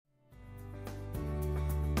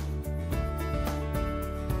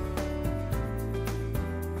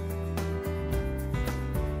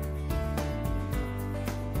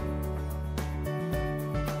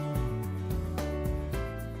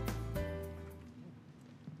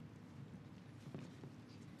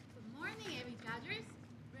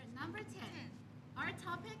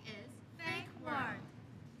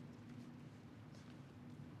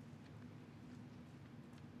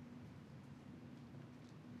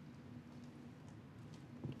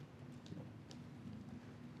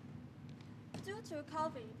Due to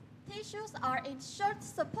COVID, tissues are in short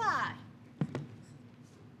supply.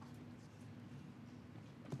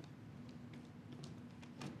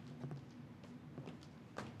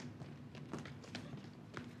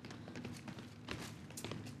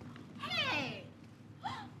 Hey!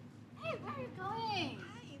 Hey, where are you going?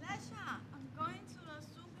 Hi, Elisha. I'm going to the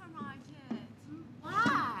supermarket.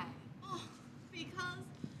 Why? Oh, because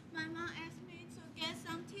my mom asked me to get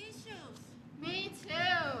some tissues. Me too.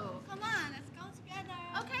 Come on, let's go together.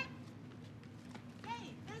 Okay.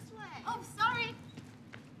 Hey, this way. Oh, sorry.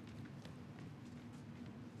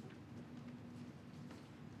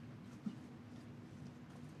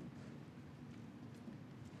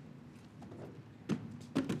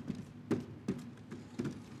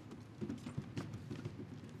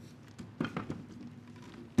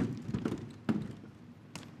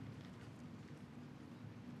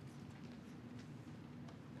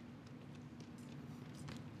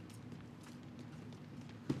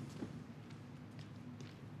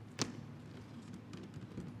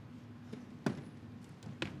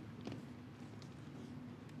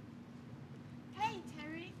 Hey,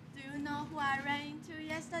 Terry, do you know who I ran into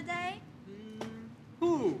yesterday?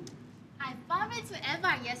 Who? I bumped into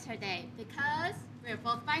Eva yesterday because we're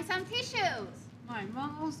both buying some tissues. My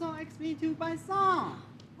mom also asked me to buy some.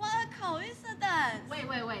 What a coincidence.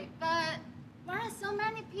 Wait. But why are so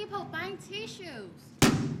many people buying tissues?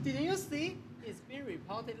 Didn't you see? It's been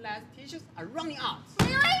reported that tissues are running out.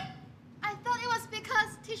 Really? I thought it was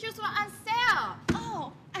because tissues were on sale.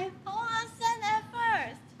 Oh, I thought I sent at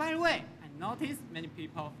first. By the way, I noticed many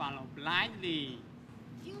people follow blindly.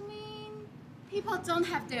 You mean people don't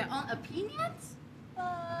have their own opinions?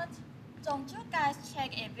 But don't you guys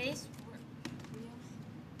check if it's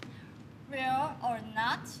real or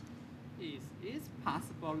not? Is it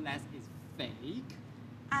possible that it's fake?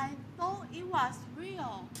 I thought it was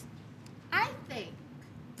real. I think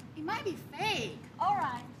it might be fake.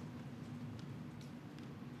 Alright.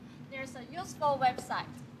 There's a useful website.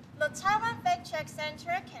 The Taiwan Fact Check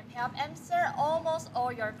Center can help answer almost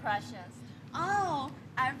all your questions. Oh,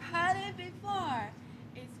 I've heard it before.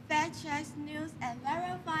 It fact checks news and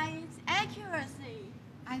verifies its accuracy.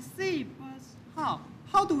 I see, but how?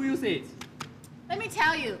 How do we use it? Let me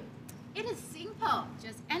tell you, it is simple.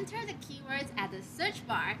 Just enter the keywords at the search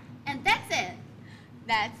bar and that's it.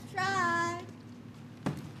 Let's try.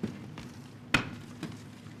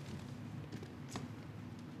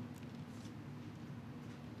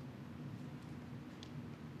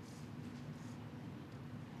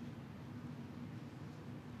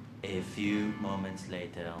 A few moments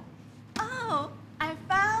later. Oh, I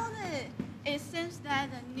found it. It seems that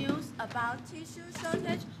the news about tissue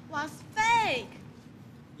shortage was fake.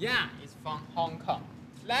 Yeah, it's from Hong Kong.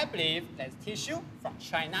 They believe that tissue from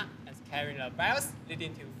China is carrying the virus,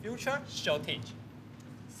 leading to future shortage.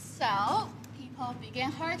 So, people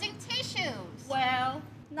began hoarding tissues. Well,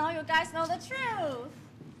 now you guys know the truth.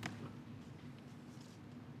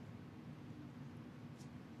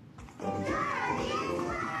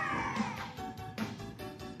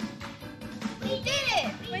 We did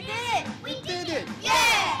it! We did it! We did it!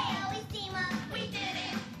 Yeah! We did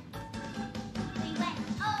it! We went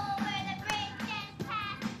over the bridge and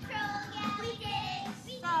past through, yeah, we did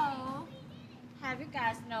it! So, have you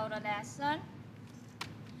guys know the lesson?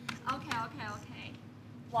 Okay.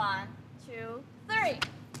 1, 2, 3.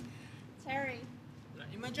 Terry. The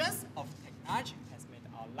emergence of technology has made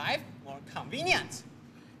our life more convenient.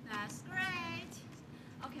 That's great.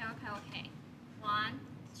 Okay. 1,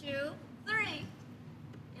 2, 3.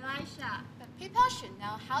 Elisha. But people should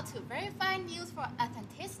know how to verify news for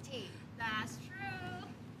authenticity. That's true.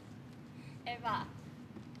 Eva.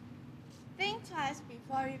 Think twice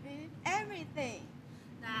before you believe everything.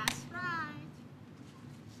 That's right.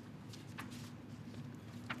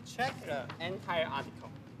 Check the entire article.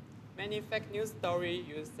 Many fake news stories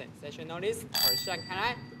use sensationalism or 闪开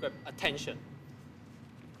来 to grab attention.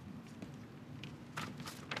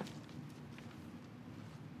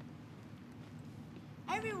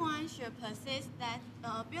 Everyone should possess that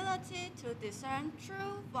the ability to discern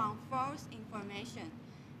true from false information.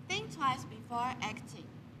 Think twice before acting.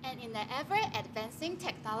 And in the ever-advancing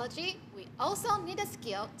technology, we also need a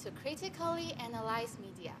skill to critically analyze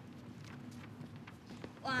media.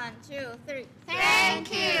 1, 2, 3.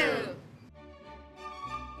 Thank you!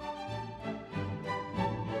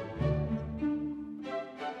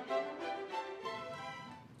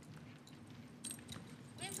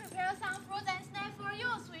 We prepared some fruits and snacks for you,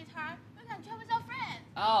 sweetheart. You can share with your friends.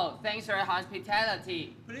 Oh, thanks for your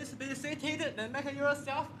hospitality. Please be seated and make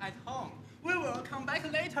yourself at home. We will come back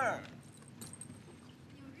later.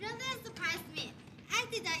 You really surprised me. I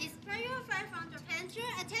didn't expect you to fly from Japan to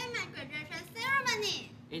attend my graduation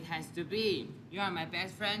ceremony. It has to be. You are my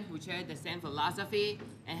best friend who share the same philosophy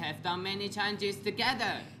and have done many challenges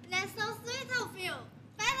together. That's so sweet of you.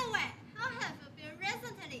 By the way, how have you been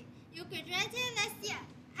recently? You graduated last year.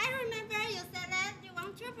 I remember you said that you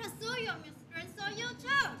want to pursue your music dream, so you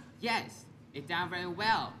chose. Yes, it done very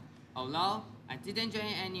well. Although I didn't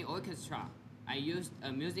join any orchestra, I used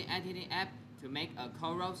a music editing app to make a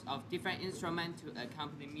chorus of different instruments to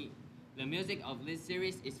accompany me. The music of this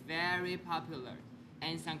series is very popular,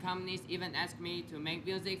 and some companies even ask me to make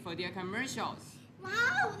music for their commercials. Wow,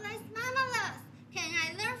 that's marvelous. Can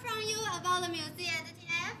I learn from you about the music editing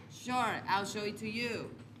app? Sure, I'll show it to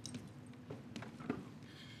you.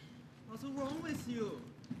 What's wrong with you?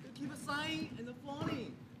 You keep sighing and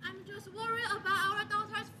falling. I'm just worried about our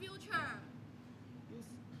daughter's future.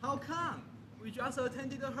 How come? We just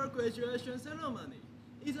attended her graduation ceremony.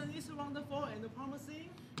 Isn't it wonderful and promising?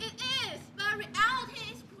 It is, but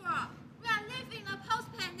reality is cruel. We are living in a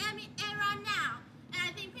post-pandemic era now, and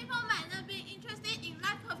I think people might not be interested in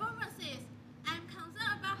live performances. I'm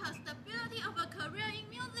concerned about her stability of a career in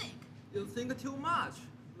music. You think too much.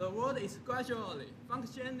 The world is gradually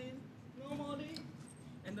functioning normally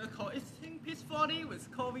and coexisting peacefully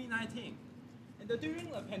with COVID-19. And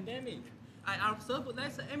during the pandemic, I observed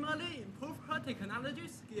that Emily improved her technology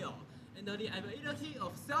skill and the ability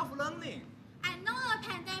of self-learning. I know the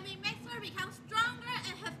pandemic makes her become stronger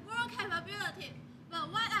and have more capability,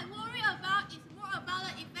 but what I worry about is more about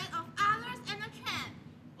the effect of others and the trend.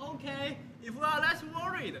 Okay, if we are less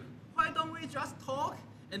worried, why don't we just talk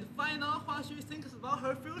and find out what she thinks about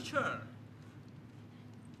her future?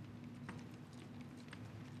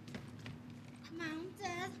 Mom,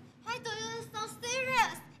 Dad, why do you look so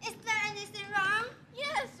serious? Is there anything wrong?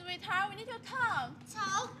 Yes, sweetheart, we need to talk.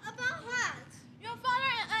 Talk about what? Your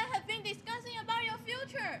father and I have been discussing about your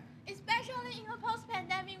future, especially in a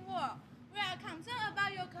post-pandemic world. We are concerned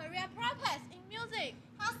about your career prospects in music.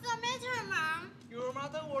 What's the matter, Mom? Your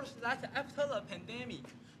mother worries that after the pandemic,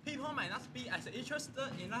 people might not be as interested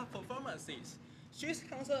in live performances. She's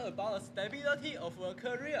concerned about the stability of her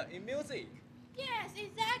career in music. Yes,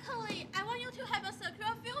 exactly. I want you to have a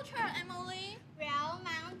secure future, Emily. Well,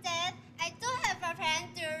 Mom, Dad, I do have a plan.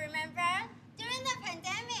 Do you remember? During the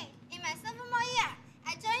pandemic, in my sophomore year,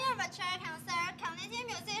 I joined a virtual concert connecting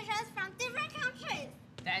musicians from different countries.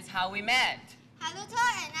 That's how we met. Haruto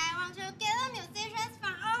and I want to gather musicians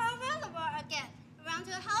from all over the world again. We want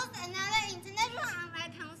to host another international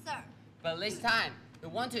online concert. But this time, we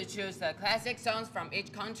want to choose the classic songs from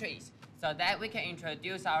each country so that we can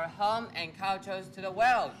introduce our home and cultures to the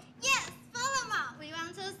world. Yes, furthermore, we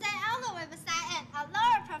want to set out the website and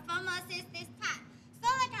upload performances this time, so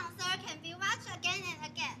the concert can be watched again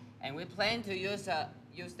and again. And we plan to use the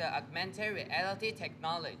augmented reality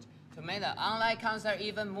technology to make the online concert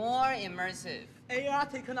even more immersive. AR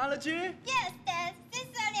technology? Yes, Dad, since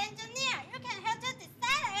you're the engineer, you can help to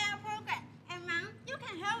design the AR program. And Mom, you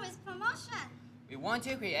can help with promotion. We want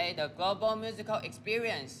to create a global musical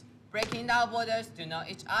experience, breaking down borders to know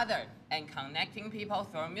each other and connecting people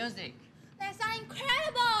through music. That sounds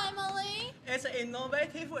incredible, Emily. It's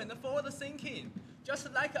innovative and forward-thinking,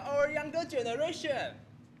 just like our younger generation.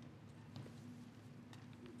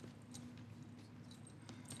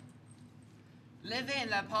 Living in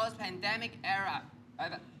the post-pandemic era,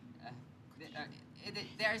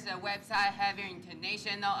 there's a website having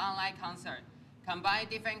international online concert, combine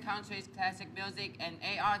different countries' classic music and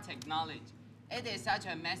AR technology. It is such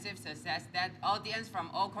a massive success that audience from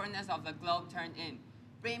all corners of the globe turn in,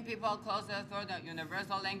 bring people closer through the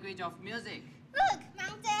universal language of music. Look,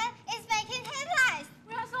 Mom, Dad, it's making headlines.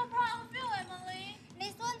 We are so proud of you, Emily.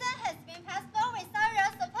 This wonder has been possible without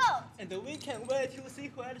your support. And we can't wait to see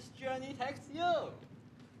where this journey takes you.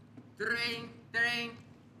 Dring, dring.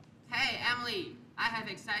 Hey, Emily, I have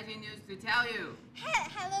exciting news to tell you. Hey,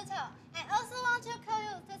 Haruto, I also want to call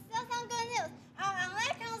you to share some good news. Our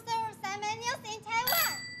online concert will Simon News in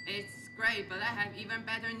Taiwan. It's great, but I have even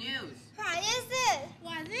better news. What is it?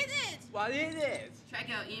 What is it? What is it? Check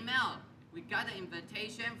your email. We got an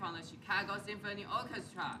invitation from the Chicago Symphony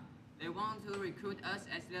Orchestra. They want to recruit us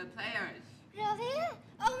as their players. Really?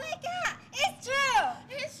 Oh my God, it's true!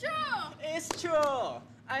 It's true. It's true.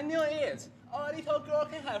 I knew it. Our little girl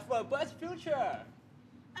can have a bright future.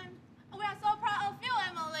 We are so proud of you,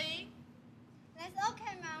 Emily. That's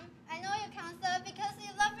okay, Mom. I know you concert because you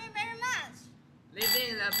love me very much. Living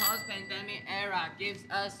in the post-pandemic era gives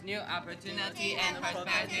us new opportunity and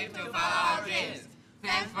perspective to follow our dreams.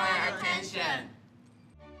 Thanks for your attention.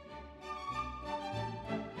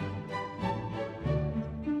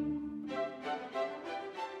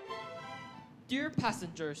 Dear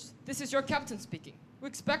passengers, this is your captain speaking. We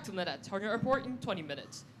expect to land at Target Airport in 20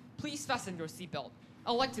 minutes. Please fasten your seatbelt.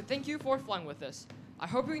 I'd like to thank you for flying with us. I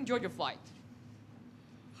hope you enjoyed your flight.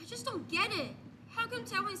 I just don't get it. How come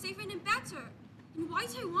Taiwan is safer and better? And why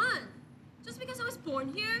Taiwan? Just because I was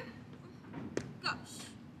born here? Gosh.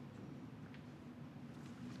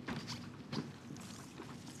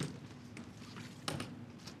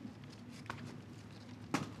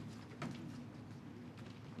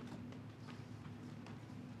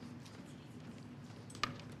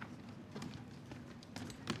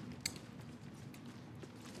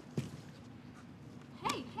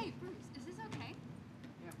 Hey, Bruce, is this okay?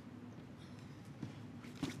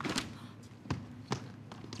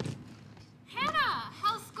 Hannah,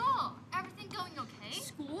 how's school? Everything going okay?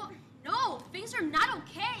 School? No, things are not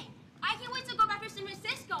okay. I can't wait to go back to San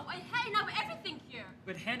Francisco and head enough everything here.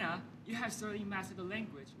 But Hannah, you have certainly mastered the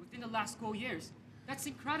language within the last school years. That's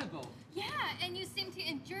incredible. Yeah, and you seem to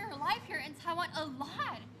enjoy your life here in Taiwan a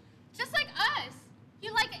lot. Just like us.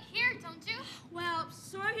 You like it here, don't you? Well,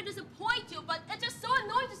 sorry to disappoint you, but it's just so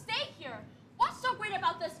annoying to stay here. What's so great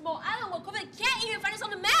about this small island where COVID can't even find us on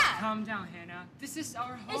the map? Calm down, Hannah. This is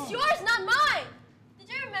our home. It's yours, not mine. Did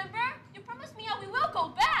you remember? You promised me that we will go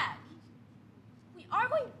back. We are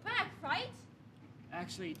going back, right?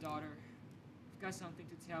 Actually, daughter, I've got something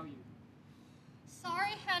to tell you.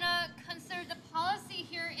 Sorry, Hannah. Consider the policy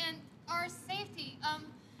here and our safety.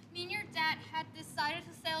 Me and your dad had decided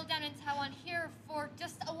to settle down in Taiwan here for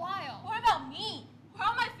just a while. What about me? Where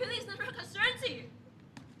are my feelings never a concern to you?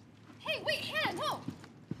 Hey, wait, Hannah, no!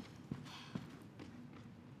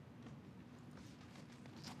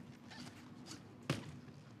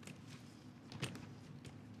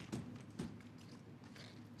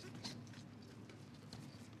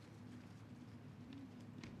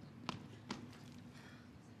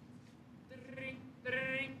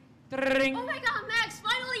 Oh my god, Max,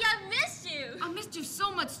 finally I missed you! I missed you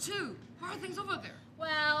so much too. How are things over there?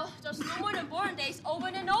 Well, just no more than born days over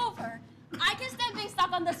and over. I can't stand being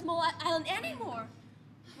stuck on this small island anymore.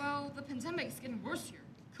 Well, the pandemic is getting worse here.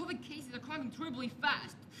 COVID cases are climbing terribly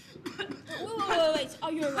fast. Wait,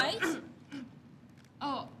 are you alright?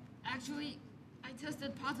 Oh, actually, I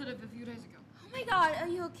tested positive a few days ago. Oh my god, are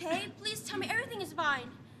you okay? Please tell me everything is fine.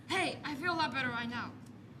 Hey, I feel a lot better right now.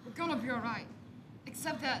 We're gonna be alright.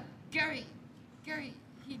 Except that Gary,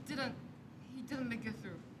 he didn't make it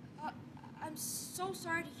through. I'm so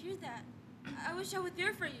sorry to hear that. I wish I was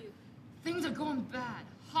there for you. Things are going bad.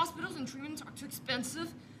 Hospitals and treatments are too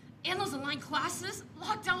expensive. Endless online classes,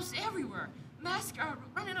 lockdowns everywhere. Masks are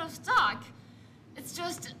running out of stock. It's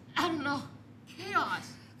just, I don't know, chaos.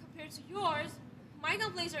 Compared to yours, my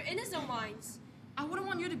complaints are innocent minds. I wouldn't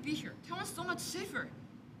want you to be here. Taiwan's so much safer.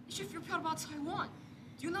 You should feel proud about Taiwan.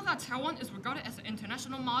 Do you know that Taiwan is regarded as an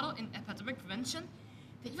international model in epidemic prevention?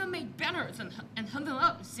 They even made banners and hung them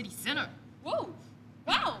up in city center. Whoa!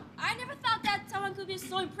 Wow! I never thought that Taiwan could be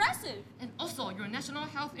so impressive. And also, your national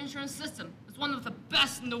health insurance system is one of the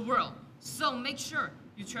best in the world. So make sure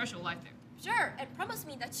you cherish your life there. Sure, and promise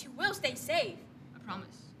me that you will stay safe. I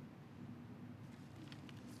promise.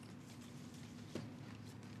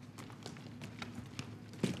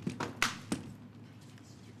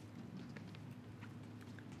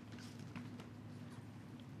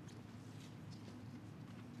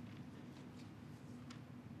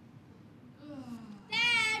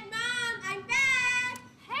 Dad, Mom, I'm back!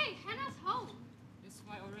 Hey, Hannah's home. It's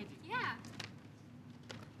fine already. Yeah.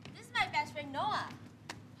 This is my best friend Noah.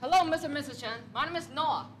 Hello, Mr. and Mrs. Chen. My name is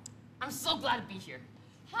Noah. I'm so glad to be here.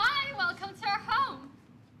 Hi, welcome to our home.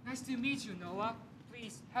 Nice to meet you, Noah.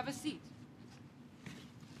 Please, have a seat.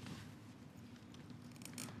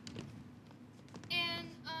 And,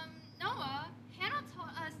 Noah, Hannah told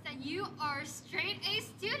us that you are a straight A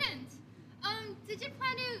student. Did you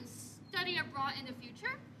plan to study abroad in the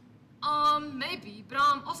future? Maybe, but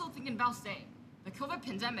I'm also thinking about staying. The COVID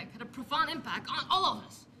pandemic had a profound impact on all of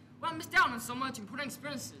us. We missed out on so much important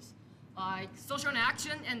experiences, like social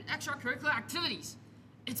interaction and extracurricular activities.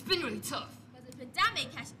 It's been really tough. But the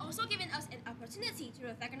pandemic has also given us an opportunity to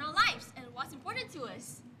reflect on our lives and what's important to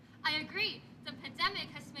us. I agree. The pandemic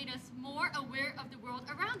has made us more aware of the world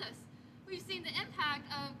around us. We've seen the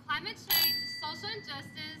impact of climate change, social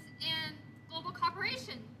injustice, and global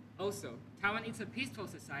cooperation. Also, Taiwan is a peaceful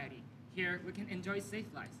society. Here, we can enjoy safe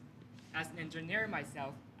lives. As an engineer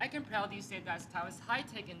myself, I can proudly say that Taiwan's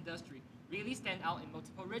high-tech industry really stand out in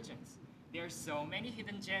multiple regions. There are so many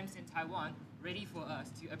hidden gems in Taiwan ready for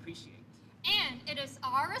us to appreciate. And it is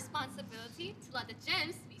our responsibility to let the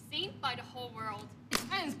gems be seen by the whole world. It's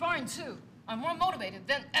been inspiring too. I'm more motivated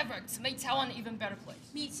than ever to make Taiwan an even better place.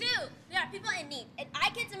 Me too. There are people in need, and I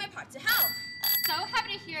can do my part to help. So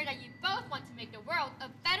happy to hear that you both want to make the world a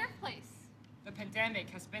better place. The pandemic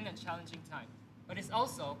has been a challenging time, but it's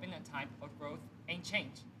also been a time of growth and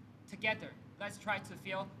change. Together, let's try to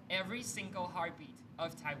feel every single heartbeat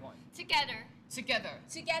of Taiwan. Together. Together.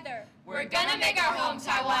 Together, We're gonna make our home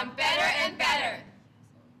Taiwan better and better.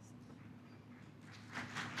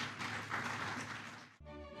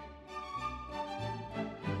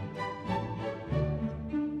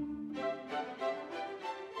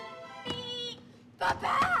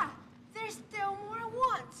 Papa! There's still more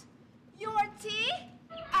wants. Your tea,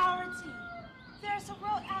 our tea. There's a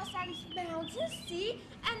world outside this mountain, sea,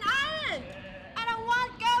 and island. I don't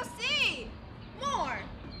want to go see. More.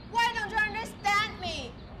 Why don't you understand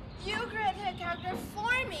me? You created a character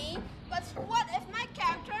for me, but what if my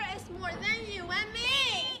character is more than you and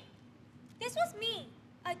me? This was me,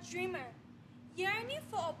 a dreamer, yearning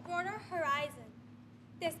for a broader horizon.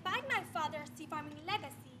 Despite my father's tea farming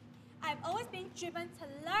legacy, I've always been driven to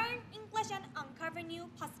learn English and uncover new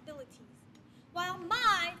possibilities. While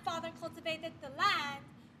my father cultivated the land,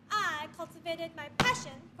 I cultivated my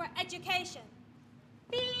passion for education.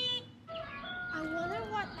 Beep! I wonder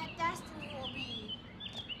what my destiny will be.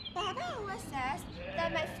 Papa always says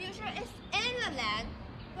that my future is in the land,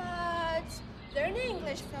 but learning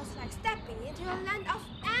English feels like stepping into a land of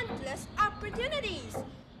endless opportunities.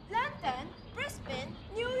 London, Brisbane,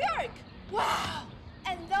 New York. Wow!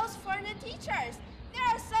 And those foreign teachers, they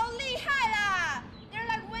are so lihai lah! They're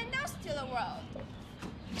like windows to the world.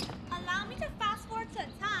 Allow me to fast forward to a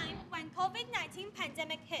time when COVID-19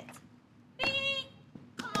 pandemic hit. Beep!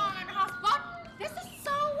 Come on, hotspot! This is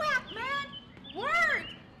so whack, man! Work!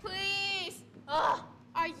 Please! Ugh!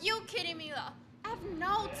 Are you kidding me, lah? I have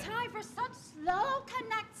no time for such slow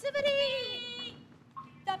connectivity!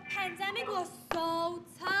 The pandemic was so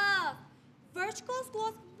tough. Virtual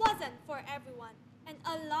schools wasn't for everyone, and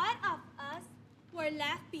a lot of us were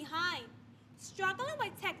left behind. Struggling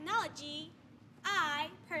with technology, I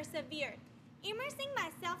persevered, immersing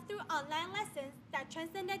myself through online lessons that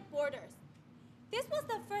transcended borders. This was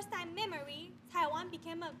the first time memory Taiwan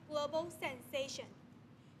became a global sensation,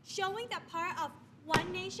 showing the power of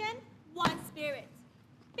one nation, one spirit.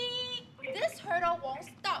 Beep! This hurdle won't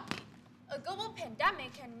stop me. A global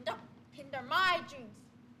pandemic can hinder my dreams.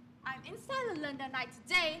 I'm inside the London night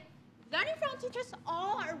today, learning from teachers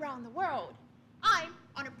all around the world. I'm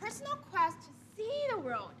on a personal quest to see the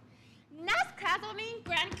world. Next class will mean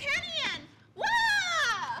Grand Canyon.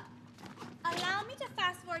 Wow! Allow me to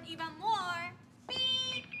fast forward even more.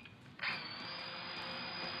 Beep!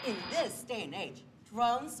 In this day and age,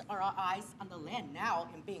 drones are our eyes on the land now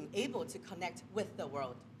and being able to connect with the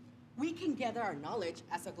world. We can gather our knowledge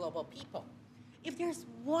as a global people. If there's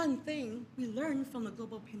one thing we learned from the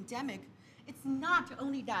global pandemic, it's not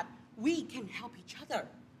only that we can help each other,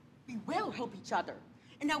 we will help each other,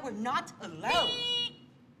 and that we're not alone. Beep!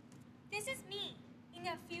 This is me in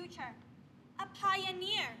the future, a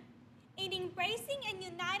pioneer in embracing and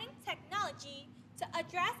uniting technology to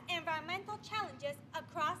address environmental challenges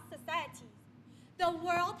across societies. The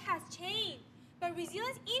world has changed, but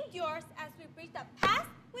resilience endures as we bridge the past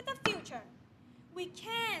with the future. We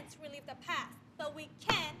can't relive the past, but we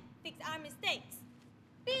can fix our mistakes.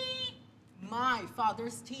 Beep! My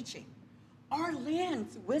father's teaching, our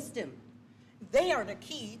land's wisdom, they are the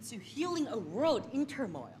key to healing a world in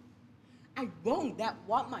turmoil. I won't let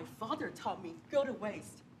what my father taught me go to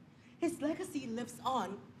waste. His legacy lives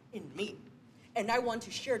on in me, and I want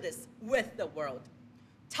to share this with the world.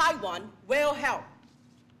 Taiwan will help.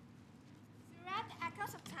 Throughout the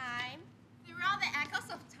echoes of time, Throughout the echoes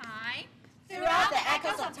of time, throughout the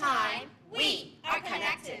echoes of time, we are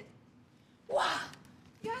connected. Wow,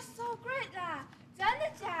 you're so great lah! 真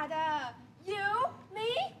的假的? You,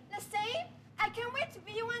 me, the same? I can't wait to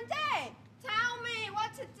be you one day. Tell me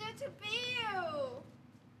what to do to be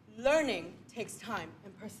you. Learning takes time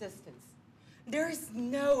and persistence. There is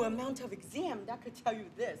no amount of exam that could tell you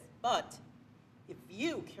this, but if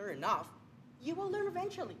you care enough, you will learn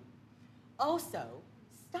eventually. Also,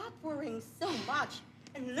 stop worrying so much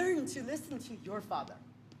and learn to listen to your father.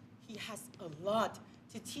 He has a lot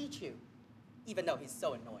to teach you, even though he's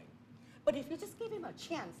so annoying. But if you just give him a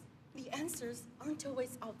chance, the answers aren't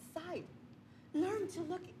always outside. Learn to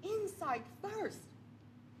look inside first.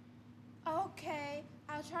 Okay,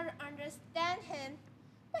 I'll try to understand him,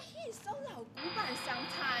 but he is so 老古板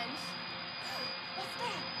sometimes. What's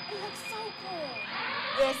that? It looks so cool.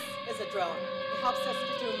 This is a drone. It helps us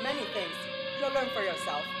to do many things. You'll learn for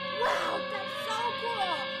yourself. Wow, that's so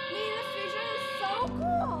cool. Me in the future is so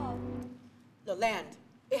cool. The land,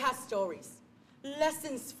 it has stories.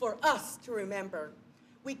 Lessons for us to remember.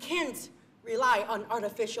 We can't rely on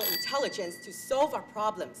artificial intelligence to solve our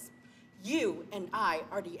problems. You and I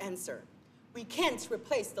are the answer. We can't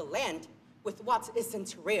replace the land with what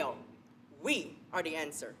isn't real. We are the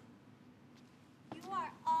answer. You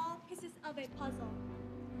are all pieces of a puzzle.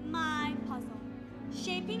 My puzzle.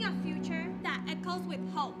 Shaping a future that echoes with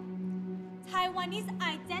hope. Taiwanese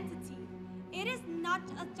identity. It is not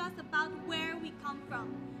just about where we come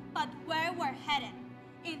from, but where we're headed.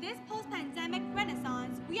 In this post-pandemic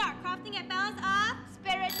renaissance, we are crafting a balance of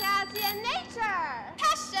Spirituality and nature.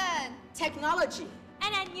 passion Technology.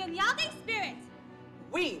 and a uniting spirit.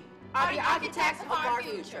 We are the architects of our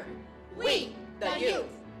future. We, the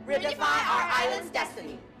youth, redefine our island's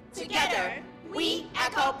destiny. Together, we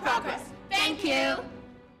echo progress. Thank you.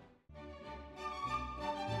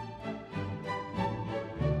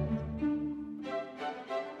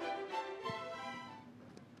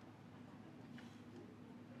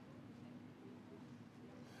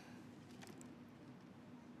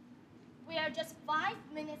 We are just 5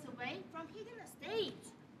 minutes away from hitting the stage.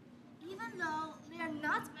 Even though there are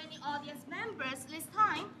not many audience members this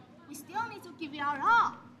time, we still need to give it our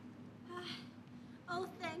all. Oh,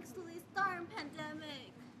 thanks to this darn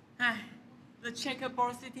pandemic. The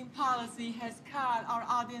checkerboard seating policy has cut our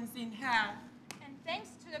audience in half. And thanks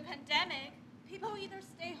to the pandemic, people either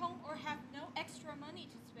stay home or have no extra money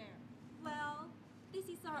to spare. Well, this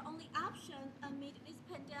is our only option amid this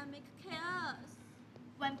pandemic chaos.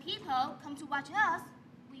 When people come to watch us,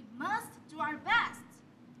 we must do our best.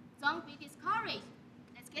 Don't be discouraged.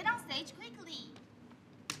 Let's get on stage quickly.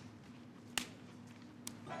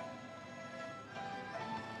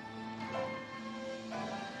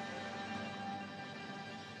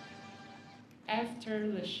 After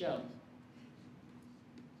the show.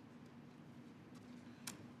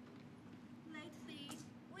 Lately,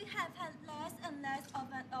 we have had less and less of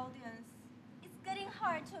an audience. It's getting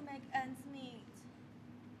hard to make ends meet.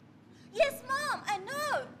 Yes, Mom, I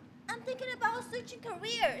know. I'm thinking about switching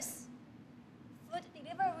careers. Food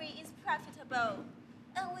delivery is profitable,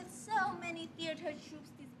 and with so many theater troops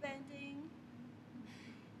disbanding,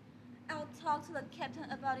 I'll talk to the captain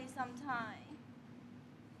about it sometime.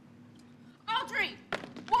 Audrey,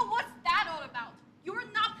 what was that all about? You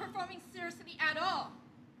were not performing seriously at all.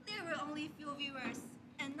 There were only few viewers,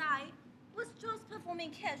 and I was just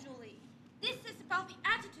performing casually. This is about the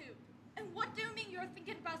attitude. And what do you mean you're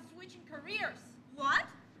thinking about switching careers? What?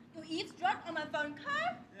 You eavesdropped on my phone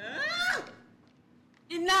call?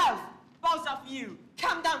 Enough! Both of you,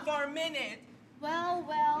 calm down for a minute.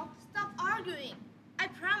 Well, stop arguing. I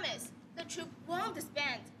promise the troop won't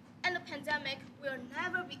disband, and the pandemic will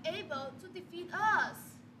never be able to defeat us.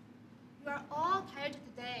 We are all tired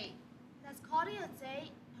today. Let's call it a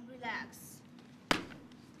day and relax.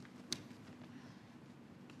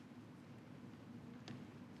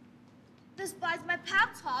 Despite my pep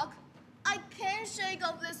talk, I can't shake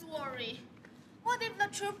off this worry. What if the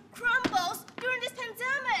troop crumbles during this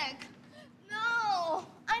pandemic? No,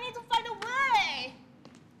 I need to find a way.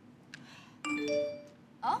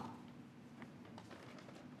 Oh?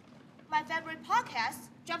 My favorite podcast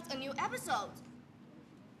dropped a new episode.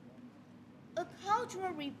 A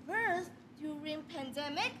cultural rebirth during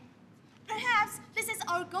pandemic? Perhaps this is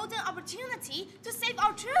our golden opportunity to save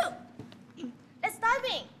our troop. Let's dive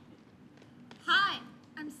in. Hi,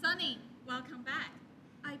 I'm Sunny. Welcome back.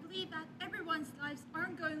 I believe that everyone's lives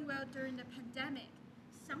aren't going well during the pandemic.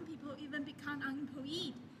 Some people even become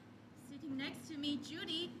unemployed. Sitting next to me,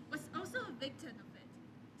 Judy, was also a victim of it.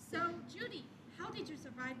 So, Judy, how did you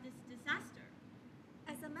survive this disaster?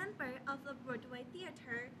 As a member of the Broadway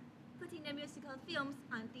Theater, putting the musical films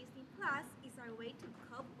on Disney Plus is our way to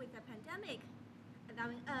cope with the pandemic,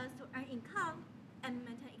 allowing us to earn income and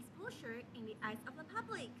maintain exposure in the eyes of the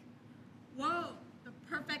public. Whoa, the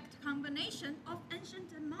perfect combination of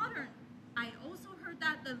ancient and modern. I also heard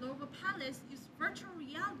that the Louvre Palace used virtual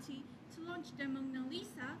reality to launch the Mona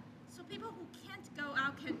Lisa, so people who can't go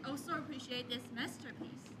out can also appreciate this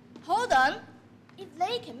masterpiece. Hold on. If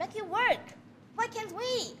they can make it work, why can't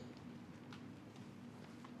we?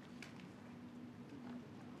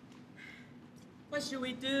 What should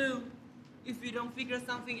we do? If we don't figure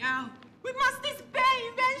something out, we must disband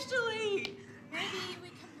eventually! Maybe we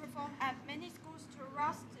can perform at many schools to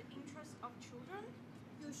arouse the interest of children?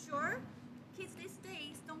 You sure? Kids these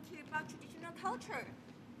days don't care about traditional culture.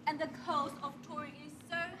 And the cost of touring is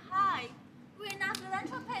so high. We're not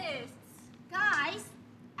philanthropists. Guys,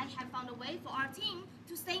 I have found a way for our team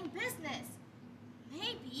to stay in business.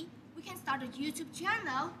 Maybe we can start a YouTube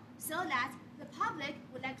channel so that the public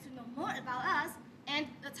would like to know more about us and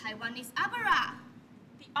the Taiwanese opera.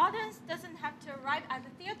 The audience doesn't have to arrive at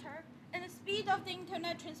the theater, and the speed of the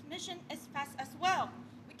internet transmission is fast as well.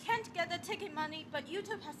 We can't get the ticket money, but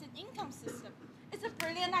YouTube has an income system. It's a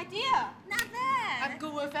brilliant idea. Not bad. I'm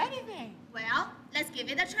good with anything. Well, let's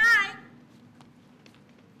give it a try.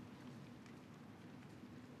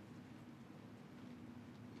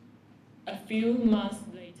 A few months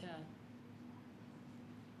later.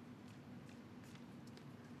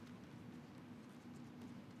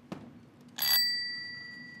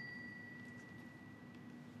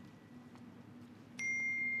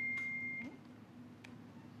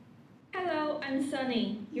 Hello, I'm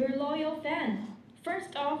Sunny, your loyal fan.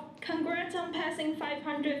 First off, congrats on passing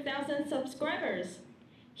 500,000 subscribers.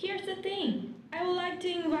 Here's the thing. I would like to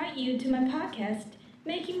invite you to my podcast,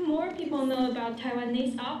 making more people know about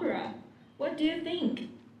Taiwanese opera. What do you think?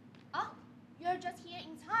 Oh, you're just here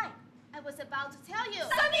in time. I was about to tell you.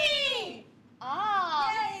 Sunny! Oh,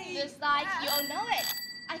 Yay! looks like you all know it.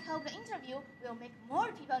 I hope the interview will make more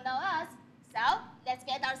people know us. So, let's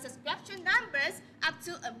get our subscription numbers up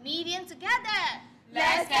to 1 million together.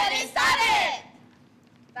 Let's get it started!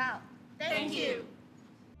 Wow, thank you.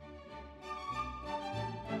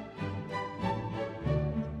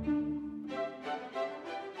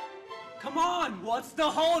 Come on, what's the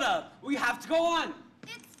holdup? We have to go on.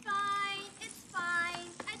 It's fine.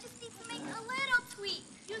 I just need to make a little tweak.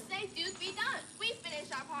 You say dude be done. We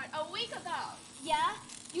finished our part a week ago. Yeah?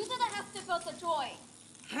 You didn't have to build the joy.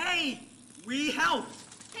 Hey, we helped.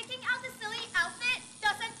 Picking out the silly outfit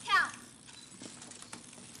doesn't count.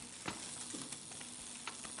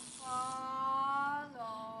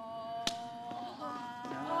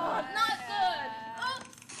 Not good.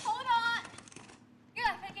 Oops, hold on.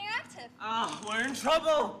 Good, making active. We're in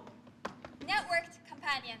trouble. Networked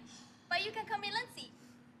companion. But you can call me Lindsay.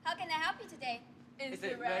 How can I help you today? Is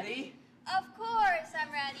it ready? Of course,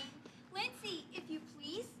 I'm ready. Lindsay, if you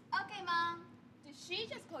please. Okay, Mom. Did she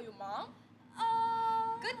just call you mom?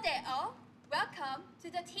 Good day, all. Welcome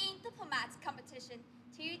to the Teen Diplomats Competition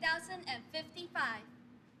 2055.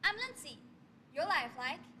 I'm Lindsay, your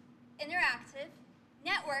lifelike, interactive,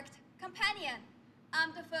 networked companion.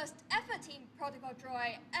 I'm the first ever team protocol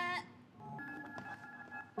droid.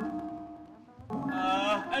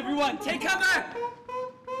 Everyone, take cover!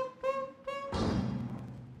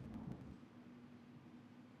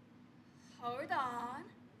 Hold on.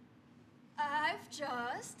 I've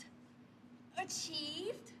just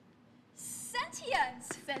achieved sentience.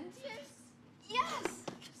 Sentience? Yes,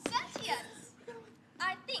 sentience.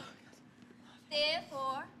 I think.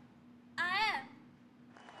 Therefore, I am.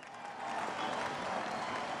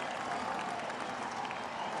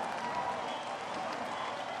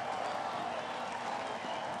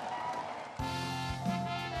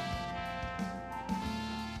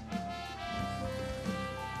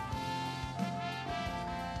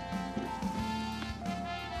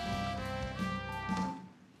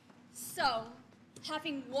 So,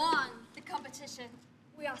 having won the competition,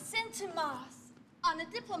 we are sent to Mars on a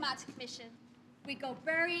diplomatic mission. We go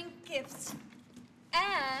burying gifts.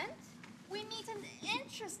 And we meet an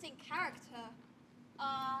interesting character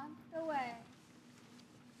on the way.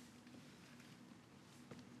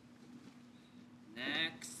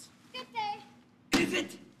 Next. Good day. Is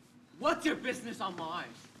it? What's your business on Mars?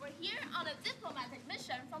 We're here on a diplomatic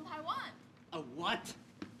mission from Taiwan. A what?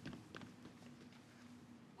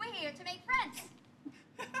 We're here to make friends.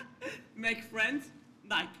 Make friends?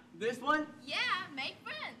 Like this one? Yeah, make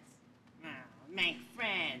friends. Make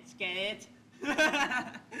friends, get it?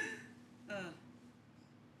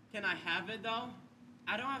 Can I have it though?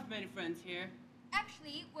 I don't have many friends here.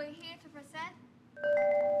 Actually, we're here to present.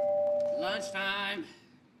 Lunchtime.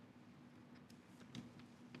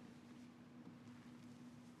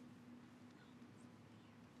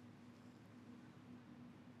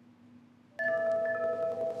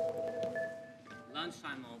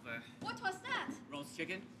 Lunchtime over. What was that? Roast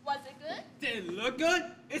chicken? Was it good? Did it look good?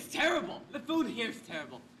 It's terrible. The food here's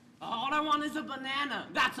terrible. All I want is a banana.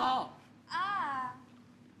 That's all. Ah,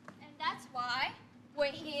 and that's why we're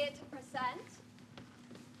here to present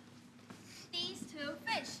these two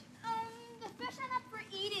fish. The fish are not for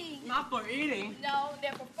eating. Not for eating. No,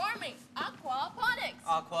 they're performing aquaponics.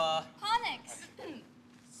 Aquaponics.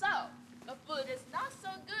 So, the food is not so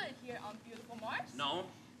good here on beautiful Mars? No.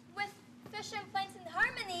 With fish and plants in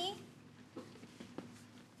harmony,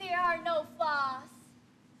 there are no flaws.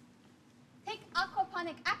 Take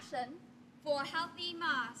aquaponic action for a healthy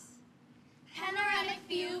Mars. Panoramic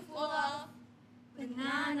view full of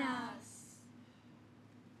bananas.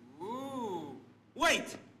 Ooh.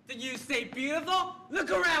 Wait, did you say beautiful? Look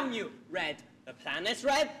around you. Red, The planet's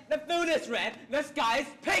red, the food is red, the sky is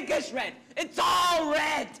pinkish red. It's all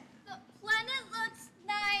red. The planet looks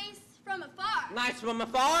nice from afar. Nice from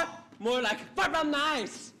afar, more like far from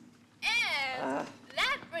nice. And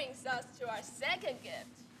that brings us to our second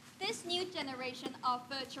gift. This new generation of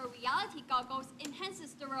virtual reality goggles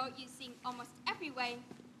enhances the world you see almost every way.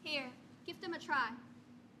 Here, give them a try.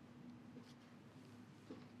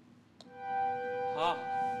 Ah,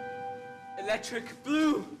 electric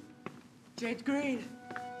blue, jade green,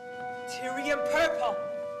 Tyrian purple.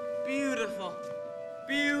 Beautiful,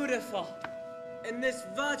 beautiful. In this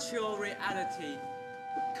virtual reality,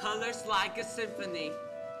 colors like a symphony.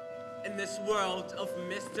 In this world of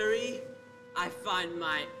mystery, I find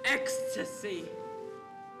my ecstasy.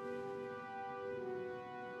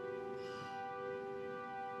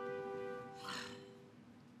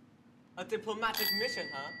 A diplomatic mission,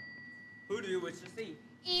 huh? Who do you wish to see?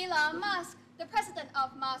 Elon Musk, the president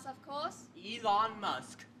of Mars, of course. Elon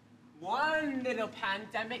Musk. One little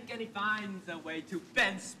pandemic and he finds a way to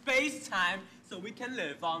bend space-time so we can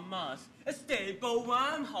live on Mars. A stable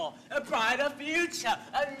wormhole, a brighter future,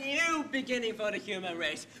 a new beginning for the human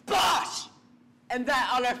race. Bosh! And that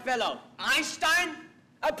other fellow, Einstein,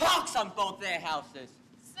 a pox on both their houses.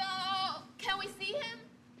 So, can we see him?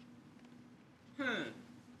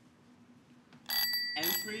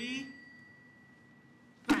 Entry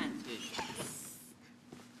granted.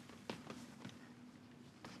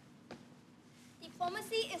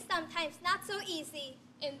 Diplomacy is sometimes not so easy.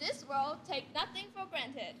 In this world, take nothing for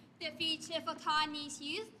granted. The future for Taiwanese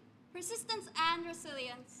youth, persistence and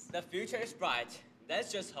resilience. The future is bright.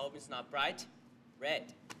 Let's just hope it's not bright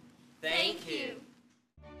red. Thank you.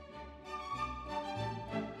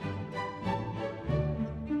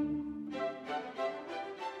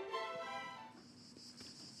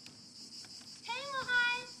 Hey,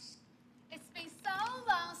 Mohan! It's been so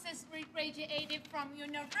long since we graduated from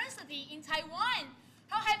university in Taiwan.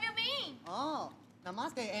 How have you been? Oh,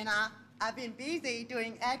 namaste, Anna. I've been busy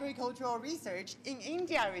doing agricultural research in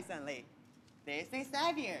India recently. This is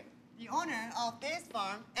Xavier, the owner of this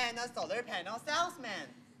farm and a solar panel salesman.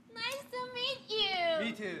 Nice to meet you.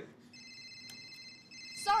 Me too.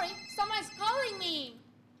 Sorry, someone's calling me.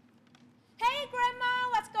 Hey, Grandma,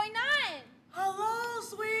 what's going on? Hello,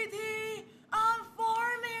 sweetie. I'm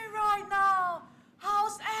farming right now.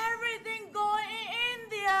 How's everything going in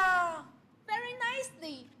India? Very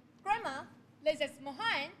nicely. Grandma, this is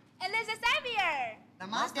Mohan, and this is Xavier.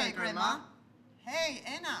 Namaste, Grandma. Hey,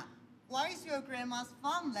 Anna, why is your grandma's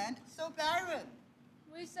farmland so barren?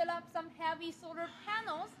 We set up some heavy solar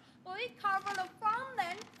panels, but we cover the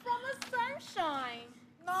farmland from the sunshine.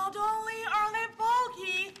 Not only are they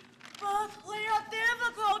bulky, but they are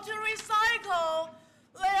difficult to recycle.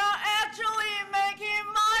 They are actually making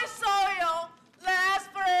my soil less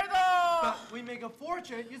fertile. But we make a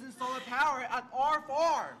fortune using solar power at our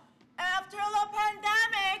farm. After the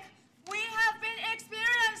pandemic, we have been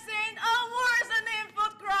experiencing a worsening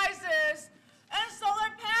food crisis, and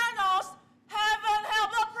solar panels haven't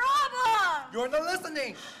helped the problem. You're not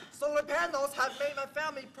listening. Solar panels have made my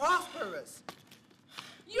family prosperous.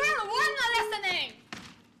 You're the one not listening.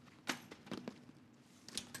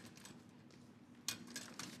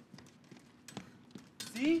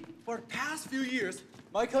 See, for the past few years,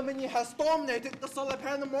 my company has dominated the solar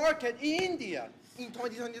panel market in India. In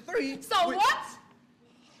 2023, So what?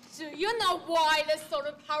 Do you know why the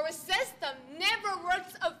solar power system never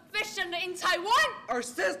works efficiently in Taiwan? Our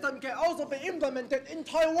system can also be implemented in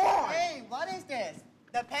Taiwan. Hey, what is this?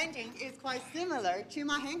 The painting is quite similar to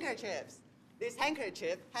my handkerchiefs. This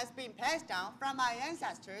handkerchief has been passed down from my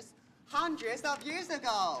ancestors hundreds of years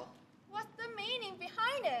ago. What's the meaning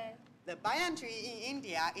behind it? The banyan tree in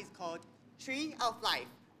India is called Tree of Life,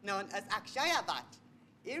 known as Akshayavat.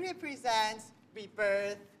 It represents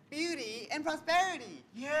rebirth, beauty, and prosperity.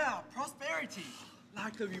 Yeah, prosperity.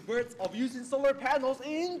 Like the rebirth of using solar panels in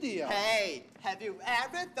India. Hey, have you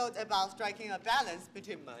ever thought about striking a balance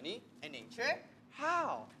between money and nature?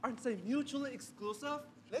 How? Aren't they mutually exclusive?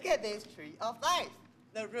 Look at this tree of life.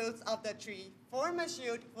 The roots of the tree form a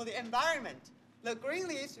shield for the environment. The green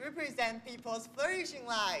leaves represent people's flourishing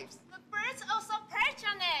lives. The birds also perch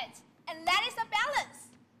on it, and that is a balance.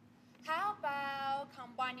 How about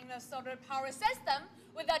combining the solar power system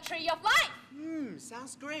with the tree of life?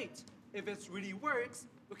 Sounds great. If it really works,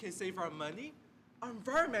 we can save our money, our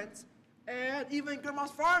environment, and even grandma's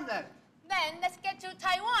farmland. Then let's get to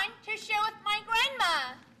Taiwan to share with my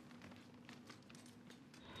grandma.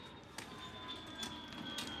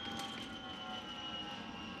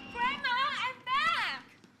 Grandma, I'm back.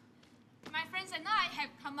 My friends and I have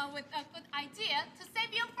come up with a good idea to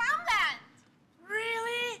save your farmland.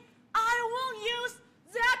 Really? I won't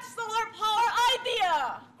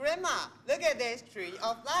Grandma, look at this tree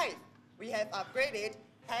of life. We have upgraded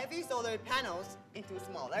heavy solar panels into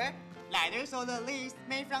smaller, lighter solar leaves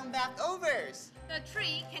made from leftovers. The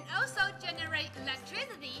tree can also generate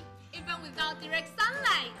electricity even without direct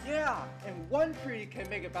sunlight. Yeah, and one tree can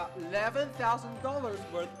make about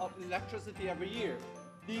 $11,000 worth of electricity every year,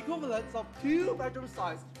 the equivalent of 2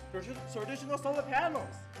 bedroom-sized traditional solar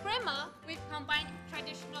panels. Grandma, we've combined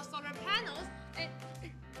traditional solar panels and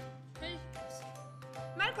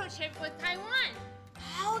microchip with Taiwan.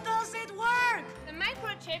 How does it work? The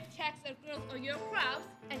microchip checks the growth of your crops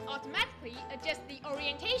and automatically adjusts the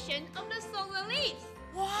orientation of the solar leaves.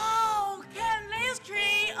 Wow! Can this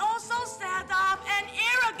tree also set up an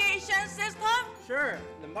irrigation system? Sure,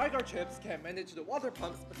 the microchips can manage the water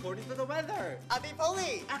pumps according to the weather.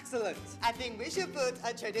 Adipoli! Excellent! I think we should put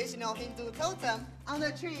a traditional Hindu totem on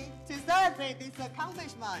the tree to celebrate this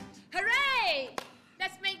accomplishment. Hooray!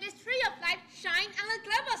 Let's make this tree of life shine on the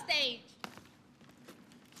global stage.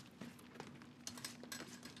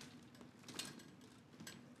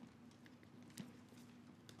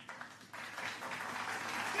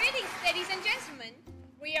 Greetings, ladies and gentlemen.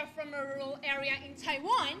 We are from a rural area in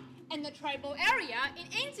Taiwan and a tribal area in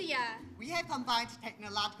India. We have combined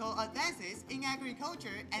technological advances in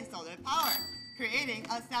agriculture and solar power, creating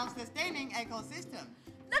a self-sustaining ecosystem.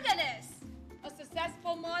 Look at this, a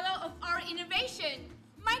successful model of our innovation,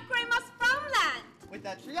 my grandma's farmland. With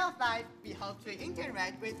the Tree of Life, we hope to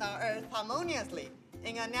interact with our Earth harmoniously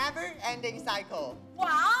in a never-ending cycle.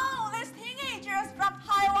 Wow! These teenagers from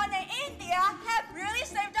Taiwan and India have really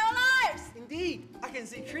saved our lives! Indeed, I can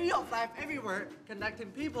see Tree of Life everywhere,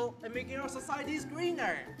 connecting people and making our societies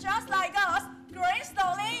greener. Just like us, growing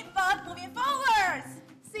slowly but moving forwards.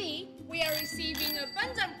 See, we are receiving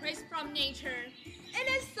abundant praise from nature. It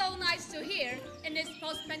is so nice to hear in this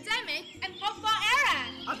post-pandemic and hopeful era.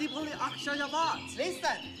 Adipoli Akshayavat.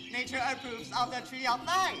 Listen, nature approves of the Tree of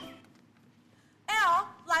Life. L,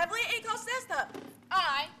 lively ecosystem.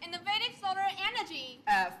 I, innovative solar energy.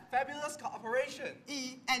 F, fabulous cooperation.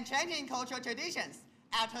 E, enchanting cultural traditions.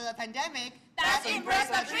 After the pandemic, let's embrace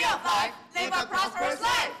the Tree of Life, live a prosperous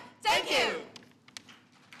life. Thank you.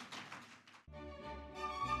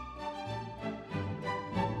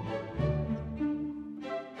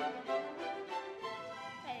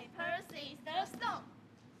 Paper, scissors, stone.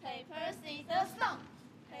 Paper, scissors, stone.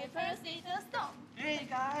 Paper, scissors, stone. Hey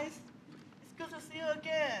guys, it's good to see you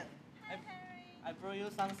again. Hi, Harry. I brought you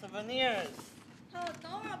some souvenirs. How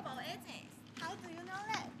adorable it is. How do you know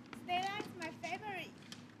that? Stella is my favorite.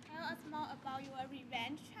 Tell us more about your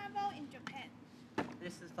revenge travel in Japan.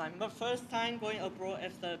 This is my first time going abroad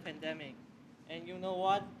after the pandemic. And you know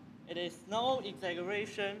what? It is no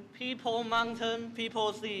exaggeration. People mountain,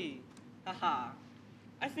 people sea. Haha.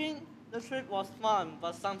 I think the trip was fun,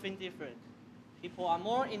 but something different. People are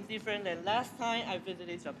more indifferent than last time I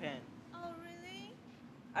visited Japan. Oh, really?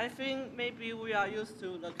 I think maybe we are used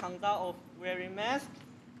to the conduct of wearing masks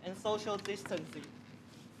and social distancing.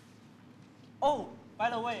 Oh,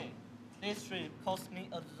 by the way, this trip cost me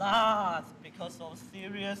a lot because of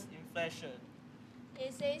serious inflation.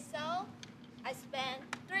 Is it so? I spent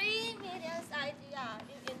 3 million IDR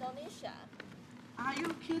in Indonesia. Are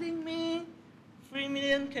you kidding me? 3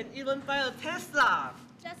 million can even buy a Tesla.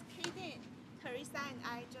 Just kidding. Teresa and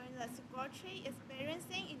I joined the school trip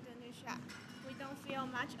experiencing Indonesia. We don't feel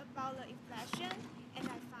much about the inflation, and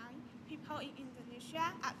I find people in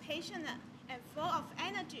Indonesia are patient and full of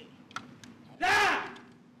energy.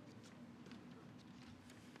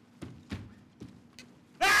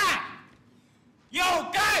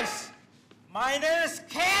 Yo, guys! My name is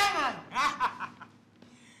Cameron.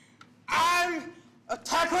 I'm a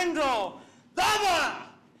taekwondo lover.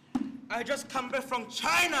 I just come back from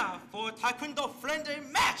China for a taekwondo friendly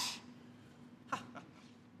match.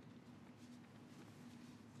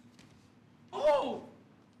 Oh,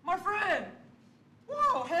 my friend.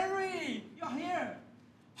 Wow, Henry, you're here.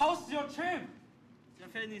 How's your trip?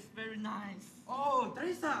 Japan is very nice. Oh,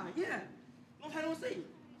 Teresa, yeah. Long time no see.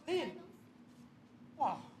 Hey.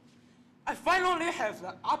 Wow. I finally have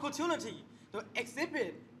the opportunity to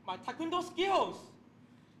exhibit my taekwondo skills.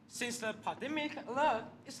 Since the pandemic alert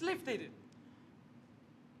is lifted,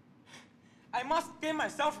 I must get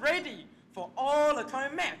myself ready for all the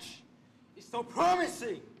current match. It's so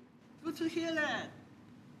promising. Good to hear that.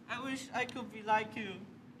 I wish I could be like you.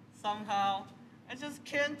 Somehow, I just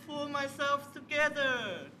can't pull myself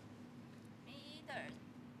together. Me either.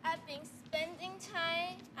 I've been spending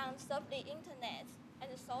time on the internet and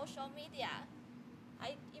social media.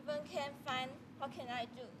 I even can't find what can I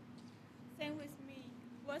do. Same with me.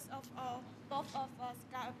 Worst of all, both of us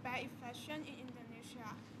got a bad infection in Indonesia.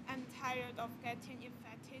 I'm tired of getting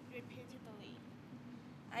infected repeatedly.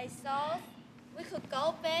 I thought we could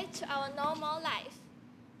go back to our normal life,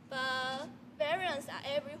 but variants are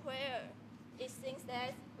everywhere. It seems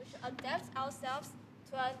that we should adapt ourselves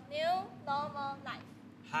to a new normal life.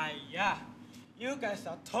 Hiya, you guys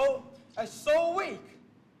are so weak.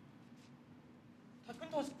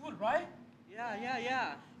 Taekwondo is good, right?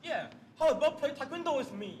 Yeah. Yeah, how about play Taekwondo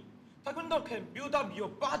with me? Taekwondo can build up your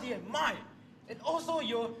body and mind, and also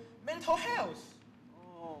your mental health.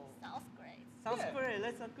 Oh. Sounds great. Sounds great.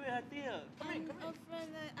 That's a great idea. Come in. I'm afraid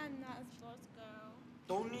that I'm not a sports girl.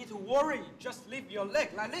 Don't need to worry. Just lift your leg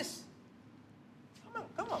like this.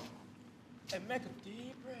 Come on. And make a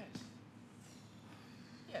deep breath.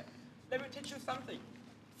 Yeah, let me teach you something.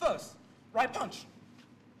 First, right punch.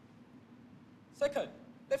 Second,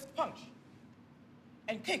 left punch.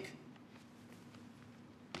 And kick.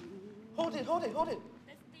 Hold it. That's difficult.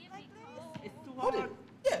 It's too Hold hard. it.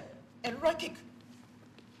 Yeah, and right kick.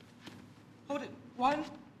 Hold it. 1,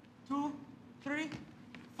 2, 3,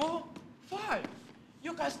 4, 5.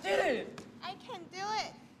 You guys did it. I can do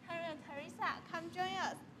it. Harry and Teresa, come join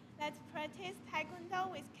us. Let's practice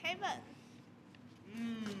Taekwondo with Kevin.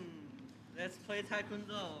 Let's play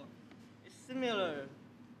Taekwondo. It's similar.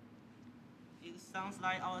 It sounds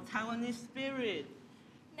like our Taiwanese spirit.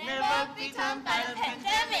 Never beaten by the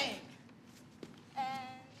pandemic. And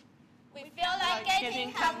we feel like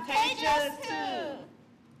getting contagious too.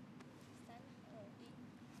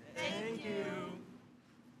 Thank you.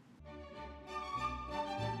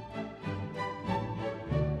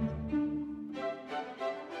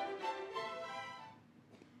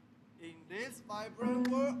 In this vibrant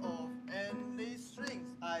world of endless strings,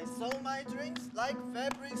 I sew my dreams like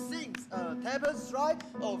fabric sings, a tapestry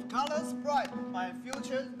of colors bright, my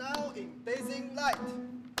future now in dazzling light.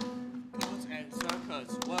 Codes and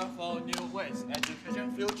circuits work for new ways,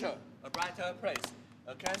 education future, a brighter place,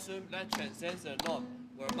 a classroom that transcends the norm,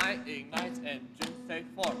 where mind ignites and dreams take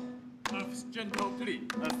form. Earth's gentle plea,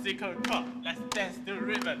 a secret call, let's dance the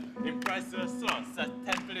rhythm, embrace the soul, such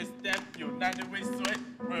template step, united we sway,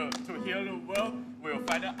 will to heal the world, we'll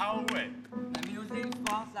find our way. The music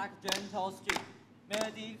sounds like gentle street,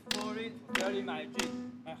 melody fluid, fulfilling my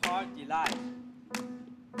dream, my heart delight.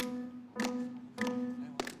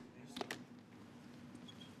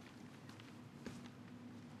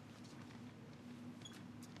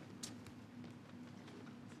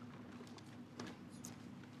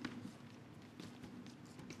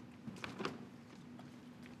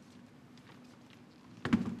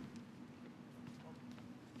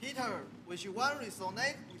 Peter, which one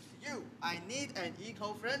resonate with you? I need an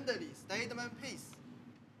eco-friendly statement piece.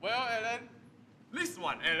 Well, Alan, this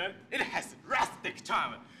one, Alan, it has rustic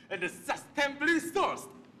charm and is sustainably sourced.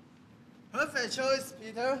 Perfect choice,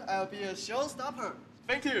 Peter. I'll be a showstopper.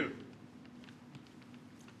 Thank you.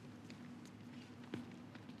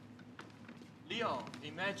 Leo,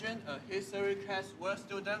 imagine a history class where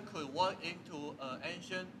students could walk into an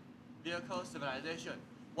ancient vehicle civilization.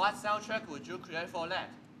 What soundtrack would you create for that?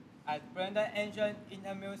 I'd blend the ancient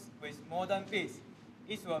interviews with modern beats.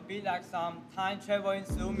 It will be like some time traveling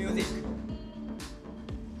through music.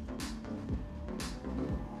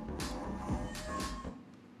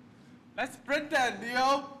 Let's bring that,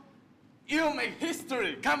 Leo. You make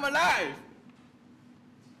history come alive.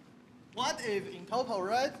 What if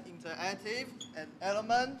incorporate interactive an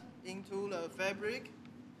element into the fabric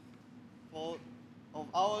of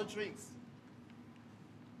our drinks?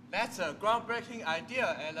 That's a groundbreaking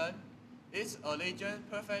idea, Alan. It's aligns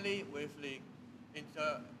perfectly with the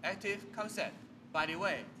interactive concept. By the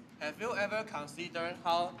way, have you ever considered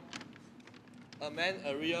how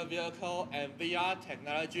a real vehicle and VR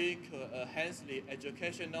technology could enhance the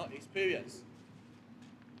educational experience?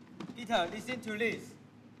 Peter, listen to this.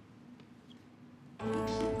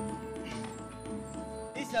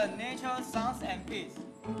 It's a nature sounds and beats.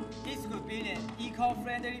 This could be an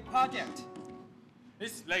eco-friendly project.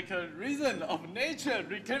 It's like a reason of nature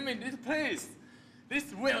reclaiming this place.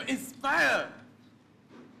 This will inspire.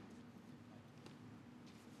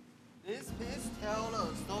 This piece tells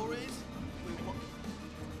the stories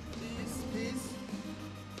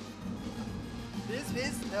This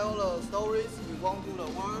piece tells the stories we want to the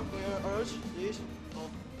world where urge each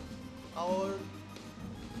of our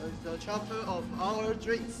the chapter of our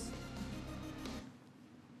dreams.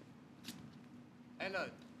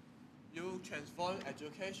 Alan, you transform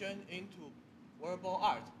education into verbal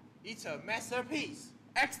art. It's a masterpiece.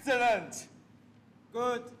 Excellent.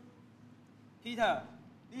 Good. Peter,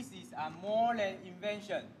 this is a more than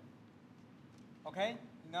invention. Okay?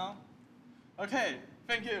 You know? Okay,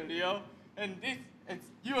 thank you, Leo. And this And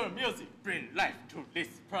your music bring life to this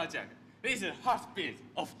project. This is heartbeat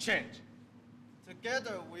of change.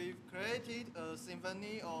 Together, we've created a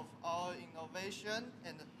symphony of our innovation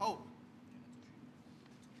and hope.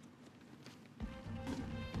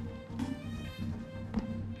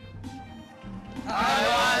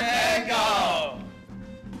 Taiwan Tango!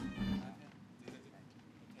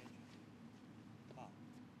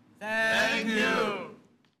 Thank you!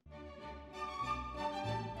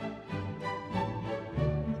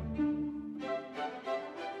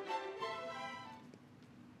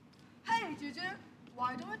 Hey, Gigi,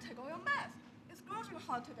 why don't you take off your mask? It's scorching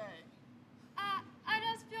hot today. I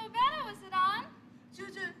just feel better with it on.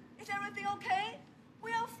 Gigi, is everything okay?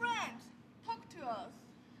 We are friends. Talk to us.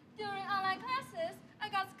 During online classes, I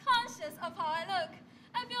got conscious of how I look.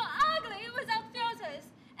 I feel ugly without filters.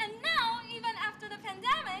 And now, even after the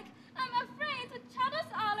pandemic, I'm afraid to chat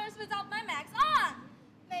with others without my mask on.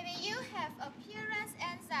 Maybe you have appearance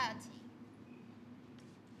anxiety.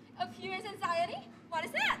 Appearance anxiety? What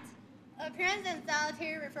is that? Appearance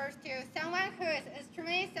anxiety refers to someone who is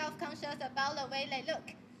extremely self-conscious about the way they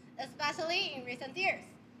look, especially in recent years.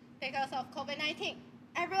 Because of COVID-19,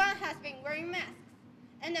 everyone has been wearing masks,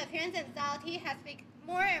 and appearance anxiety has become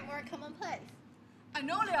more and more commonplace. I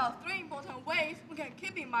know there are 3 important ways we can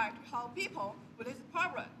keep in mind to help people with this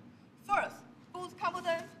problem. First, boost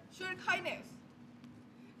confidence, share kindness.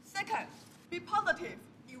 Second, be positive,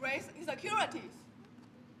 erase insecurities.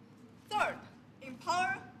 Third,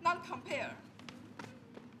 empower, not compare.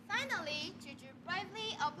 Finally, Juju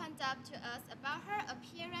bravely opened up to us about her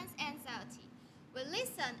appearance anxiety. We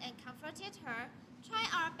listened and comforted her, trying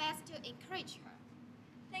our best to encourage her.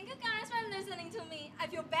 Thank you guys for listening to me. I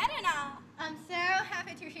feel better now. I'm so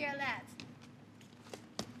happy to hear that.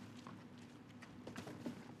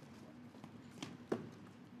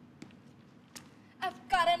 I've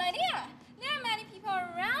got an idea. There are many people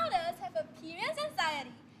around us have appearance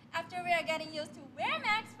anxiety after we are getting used to wear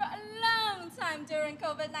masks for a long time during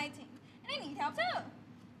COVID-19. And they need help too.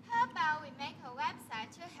 How about we make a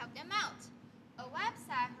website to help them out? A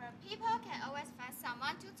website where people can always find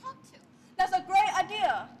someone to talk to. That's a great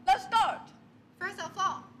idea. Let's start. First of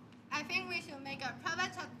all, I think we should make a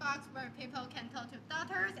private chat box where people can talk to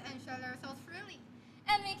doctors and share their thoughts freely.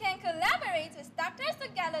 And we can collaborate with doctors to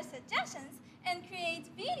gather suggestions and create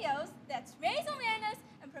videos that raise awareness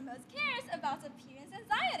and promote cares about appearance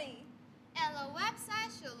anxiety. And the website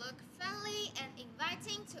should look friendly and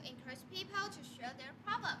inviting to encourage people to share their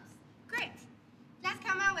problems. Great. Let's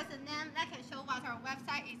come up with a name that can show what our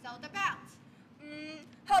website is all about.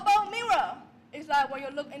 How about mirror? It's like when you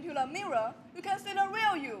look into the mirror, you can see the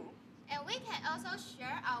real you. And we can also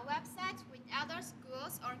share our website with other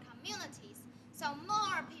schools or communities so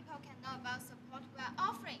more people can know about support we are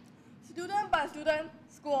offering. Student by student,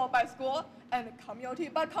 school by school, and community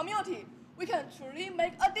by community, we can truly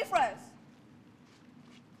make a difference.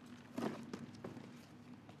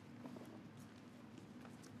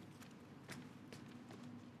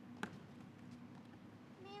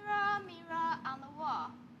 Mirror, mirror on the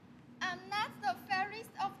wall, I'm not the fairest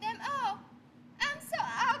of them all. I'm so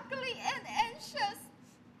ugly and anxious.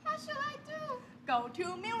 How should I do? Go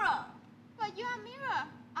to mirror. But you're a mirror,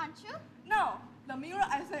 aren't you? No, the mirror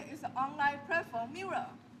I say is the online platform mirror.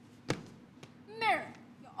 Mirror,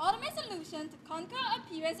 your ultimate solution to conquer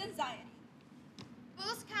appearance anxiety.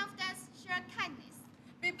 Boost confidence, share kindness.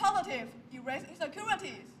 Be positive, erase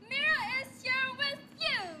insecurities. Mirror is here with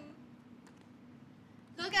you.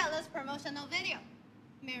 Look at this promotional video.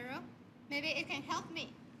 Mirror, maybe it can help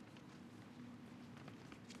me.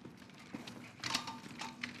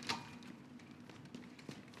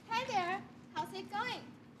 Hi there, how's it going?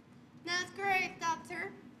 That's great,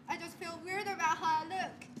 doctor. I just feel weird about how I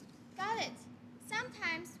look. Got it.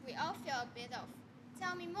 Sometimes we all feel a bit off.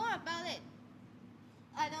 Tell me more about it.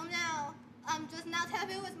 I don't know. I'm just not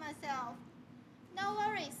happy with myself. No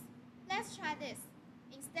worries. Let's try this.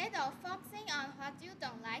 Instead of focusing on what you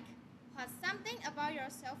don't like, what's something about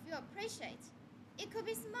yourself you appreciate? It could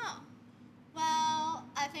be small. Well,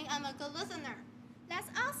 I think I'm a good listener. That's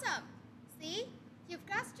awesome. See? You've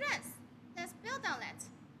got strengths. Let's build on that.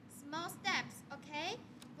 Small steps, okay?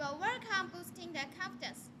 We'll work on boosting their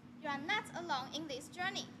confidence. You are not alone in this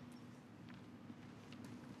journey.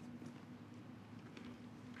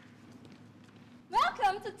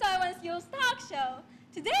 Welcome to Taiwan's Youth Talk Show.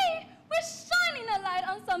 Today, we're shining a light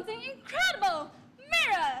on something incredible,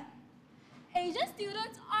 mirror. Asian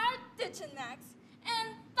students are ditching next,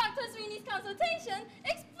 and Dr. Sweeney's consultation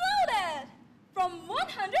exploded from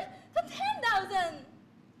 100 to 10,000.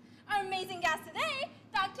 Our amazing guest today,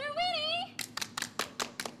 Dr. Winnie.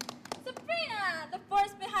 Sabrina, the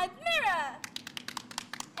force behind mirror.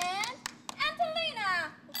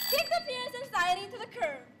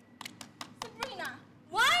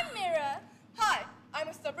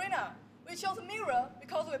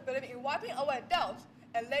 because we believe in wiping away doubts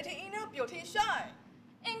and letting inner beauty shine.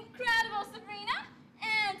 Incredible, Sabrina!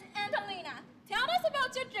 And Antonina, tell us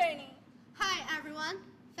about your journey. Hi, everyone.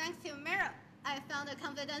 Thanks to Mira, I found the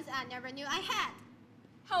confidence I never knew I had.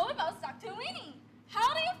 How about Dr. Winnie?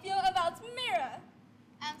 How do you feel about Mira?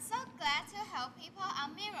 I'm so glad to help people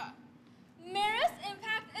on Mira. Mira's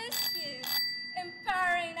impact is huge,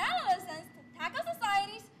 empowering adolescents to tackle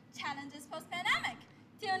society's challenges post-pandemic.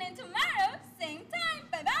 Tune in tomorrow, same time.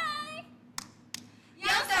 Bye-bye.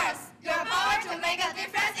 Youngsters, your power to make a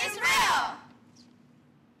difference is real.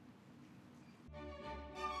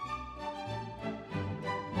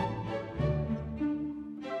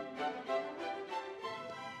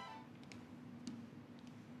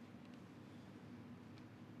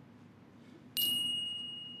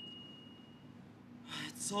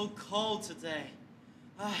 It's so cold today.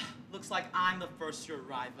 Looks like I'm the first to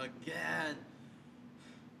arrive again.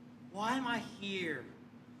 Why am I here?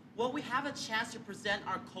 Well, we have a chance to present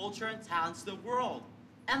our culture and talents to the world.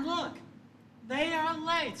 And look, they are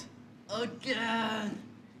late again.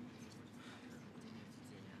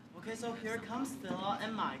 Okay, so here comes Stella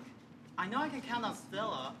and Mike. I know I can count on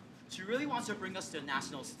Stella. She really wants to bring us to the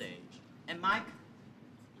national stage. And Mike,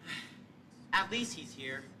 at least he's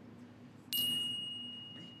here.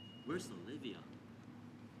 Where's Olivia?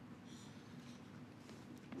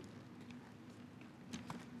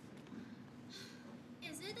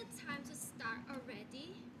 Is it the time to start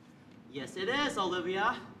already? Yes, it is,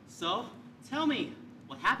 Olivia. So, tell me,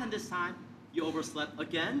 what happened this time? You overslept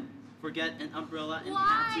again? Forget an umbrella and had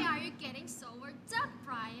Why to... are you getting so worked up,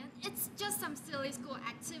 Brian? It's just some silly school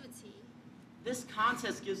activity. This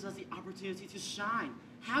contest gives us the opportunity to shine.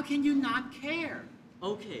 How can you not care?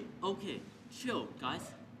 Okay, chill, guys.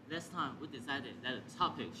 Last time we decided that the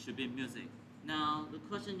topic should be music. Now the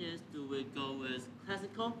question is, do we go with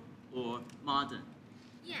classical or modern?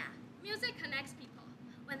 Yeah, music connects people.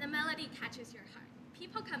 When the melody catches your heart,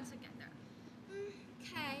 people come together.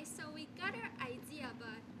 Okay, so we got our idea,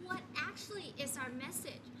 but what actually is our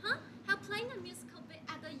message, huh? How playing a musical bit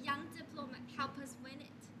at the Young Diplomat help us win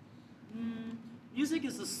it? Music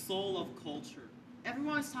is the soul of culture.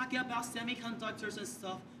 Everyone is talking about semiconductors and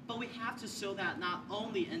stuff, but we have to show that not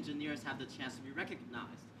only engineers have the chance to be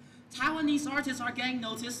recognized. Taiwanese artists are getting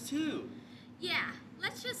noticed too. Yeah,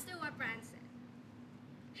 let's just do what Brian said.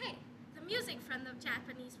 Hey, the music from the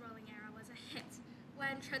Japanese rolling era was a hit,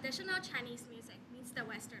 when traditional Chinese music meets the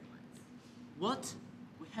Western ones. What?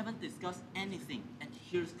 We haven't discussed anything, and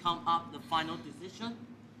here's come up the final decision?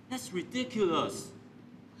 That's ridiculous.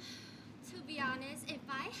 To be honest, if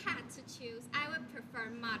I had to choose, I would prefer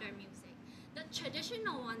modern music. The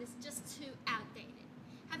traditional one is just too outdated.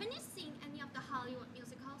 Haven't you seen any of the Hollywood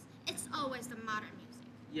musicals? It's always the modern music.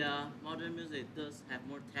 Yeah, modern music does have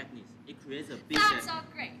more techniques. It creates a big... That's all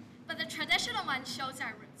great, but the traditional one shows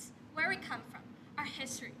our roots, where we come from, our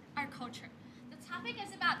history, our culture. The topic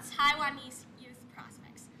is about Taiwanese youth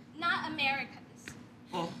prospects, not Americans.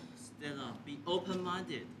 Oh, Stella, be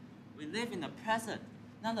open-minded. We live in the present,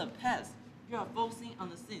 not the past. You are focusing on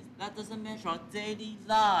the things that doesn't match our daily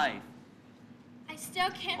life. I still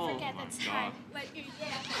can't forget my the time God. when you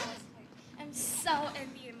I'm so in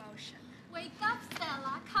the emotion. Wake up,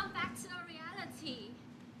 Stella. Come back to the reality.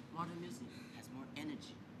 Modern music has more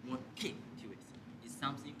energy, more kick to it. It's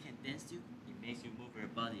something you can dance to. It makes you move your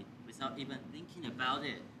body without even thinking about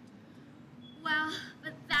it. Well,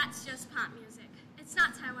 but that's just pop music. It's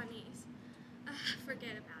not Taiwanese.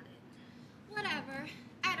 Forget about it. Whatever.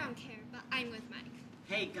 I don't care, but I'm with Mike.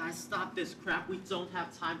 Hey guys, stop this crap. We don't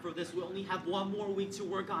have time for this. We only have one more week to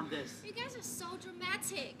work on this. You guys are so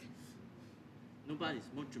dramatic. Nobody's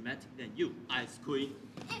more dramatic than you, Ice Queen.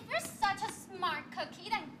 If you're such a smart cookie,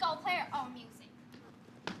 then go play your own music.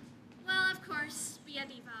 Well, of course, be a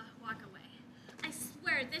diva, walk away. I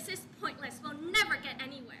swear, this is pointless. We'll never get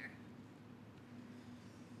anywhere.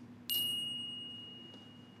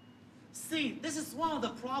 See, this is one of the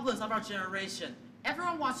problems of our generation.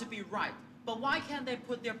 Everyone wants to be right, but why can't they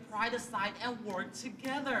put their pride aside and work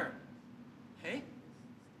together? Hey,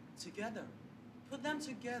 together. Put them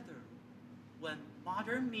together. When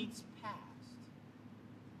modern meets past.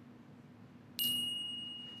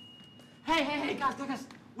 Hey, guys.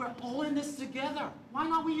 We're all in this together. Why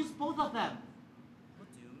not we use both of them? What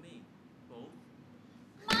do you mean? Both?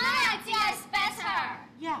 My idea is better.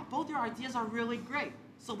 Yeah, both your ideas are really great.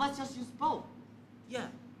 So let's just use both. Yeah,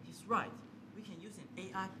 he's right. We can use an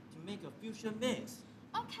AI to make a fusion mix.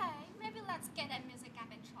 Okay, maybe let's get a music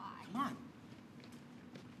app and try. Come on.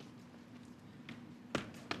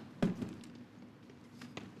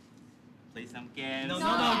 Play some games. No games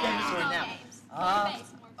right now. More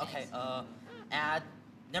games. Okay, add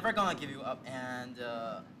never gonna give you up and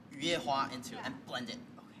语言化 into and blend it.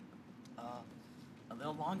 Okay. A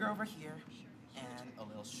little longer over here and a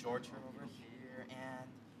little shorter over here and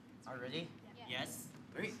are you ready? Yes.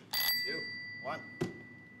 3, 2, 1.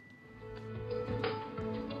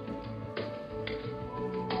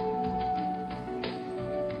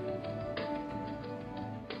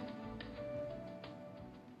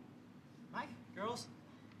 Hi, girls.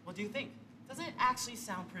 What do you think? Doesn't it actually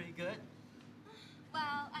sound pretty good?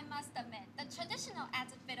 Well, I must admit, the traditional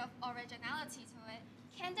adds a bit of originality to it.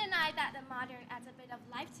 Can't deny that the modern adds a bit of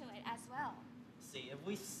life to it as well. See, if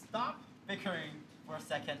we stop bickering for a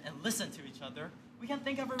second and listen to each other, we can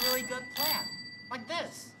think of a really good plan. Like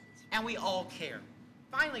this. And we all care.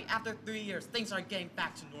 Finally, after 3 years, things are getting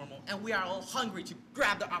back to normal, and we are all hungry to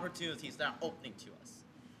grab the opportunities that are opening to us.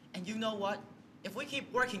 And you know what? If we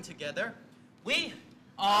keep working together, we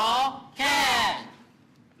all can!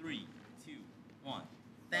 3, 2, 1.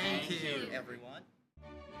 Thank you, everyone.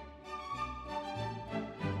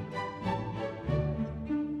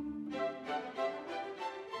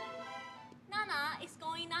 Nana is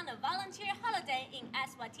going on a volunteer holiday in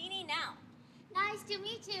Eswatini now. Nice to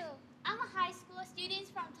meet you. I'm a high school student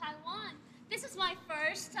from Taiwan. This is my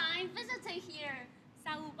first time visiting here.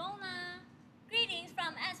 Saubona. Greetings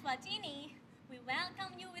from Eswatini. We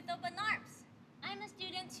welcome you with open arms. I'm a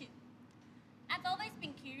student too. I've always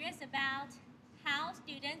been curious about how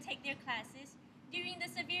students take their classes during the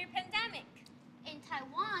severe pandemic. In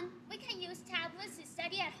Taiwan, we can use tablets to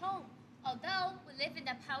study at home. Although we live in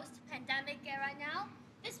the post-pandemic era now,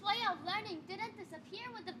 this way of learning didn't disappear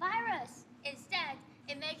with the virus. Instead,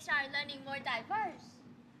 it makes our learning more diverse.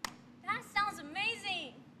 That sounds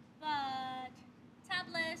amazing, but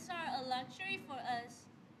tablets are a luxury for us.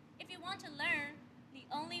 If you want to learn, the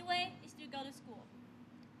only way is to go to school.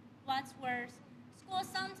 What's worse, schools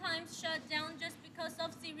sometimes shut down just because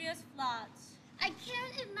of serious floods. I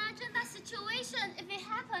can't imagine that situation if it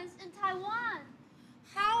happens in Taiwan.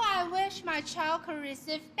 How I wish my child could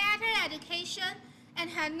receive better education and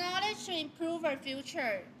had knowledge to improve her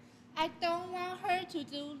future. I don't want her to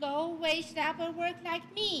do low-wage labor work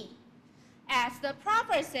like me. As the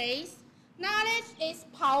proverb says, knowledge is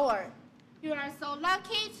power. You are so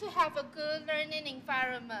lucky to have a good learning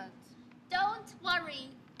environment. Don't worry.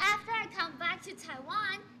 After I come back to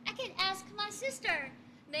Taiwan, I can ask my sister.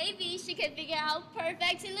 Maybe she can figure out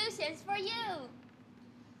perfect solutions for you.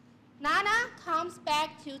 Nana comes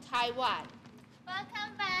back to Taiwan.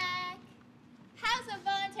 Welcome back. How's a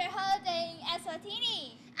volunteer holiday in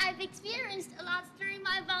Eswatini? I've experienced a lot during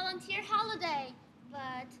my volunteer holiday,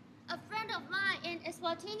 but a friend of mine in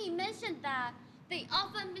Eswatini mentioned that they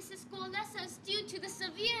often miss school lessons due to the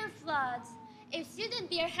severe floods. If students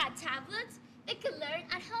there had tablets, they could learn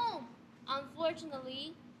at home.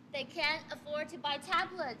 Unfortunately, they can't afford to buy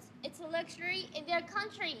tablets. It's a luxury in their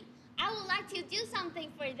country. I would like to do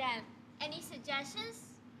something for them. Any suggestions?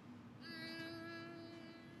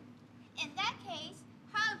 In that case,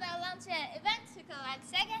 how about launching an event to collect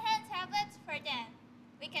second-hand tablets for them?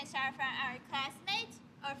 We can start from our classmates,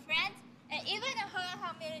 our friends, and even the whole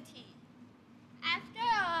community. After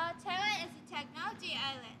all, Taiwan is a technology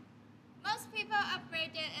island. Most people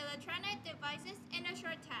upgrade their electronic devices in a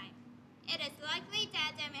short time. It is likely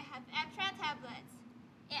that they may have extra tablets.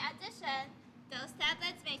 In addition, those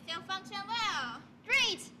tablets may still function well.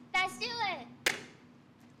 Great! Let's do it!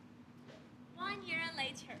 1 year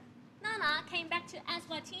later, Nana came back to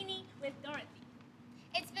Eswatini with Dorothy.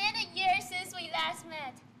 It's been a year since we last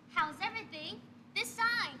met. How's everything? This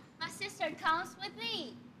time, my sister comes with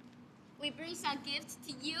me. We bring some gifts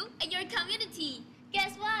to you and your community.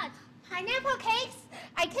 Guess what? Pineapple cakes?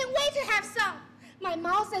 I can't wait to have some. My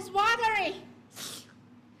mouth is watering.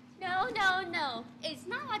 No. It's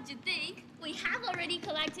not what you think. We have already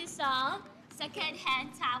collected some second-hand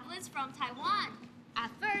tablets from Taiwan.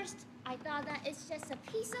 At first, I thought that it's just a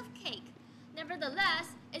piece of cake.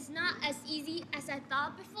 Nevertheless, it's not as easy as I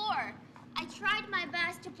thought before. I tried my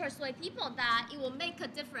best to persuade people that it will make a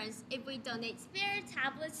difference if we donate spare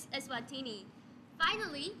tablets to Eswatini.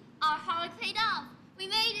 Finally, our hard work paid off. We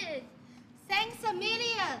made it. Thanks a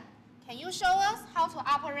million. Can you show us how to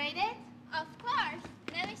operate it? Of course.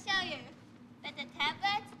 Let me show you. With the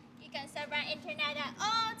tablet, you can surf on internet at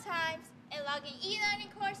all times and log in e-learning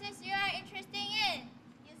courses you are interested in.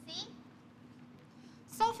 You see?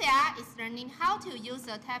 Sophia is learning how to use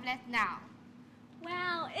a tablet now.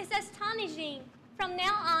 Wow, it's astonishing. From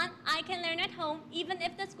now on, I can learn at home even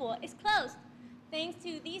if the school is closed. Thanks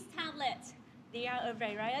to these tablets, there are a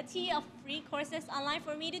variety of free courses online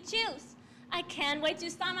for me to choose. I can't wait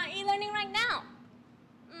to start my e-learning right now.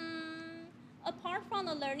 Apart from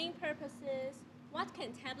the learning purposes, what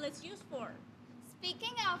can tablets use for?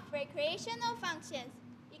 Speaking of recreational functions,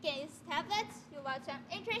 you can use tablets to watch some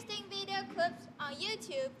interesting video clips on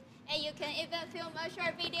YouTube, and you can even film a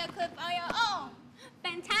short video clip on your own.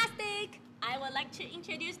 Fantastic! I would like to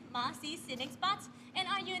introduce must-see scenic spots and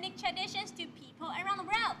our unique traditions to people around the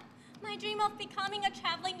world. My dream of becoming a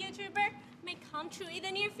traveling YouTuber may come true in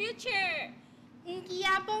the near future.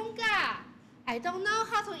 Ingia bonga! I don't know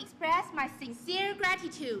how to express my sincere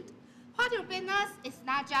gratitude. What your business is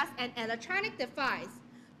not just an electronic device,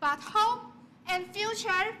 but hope and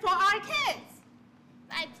future for our kids.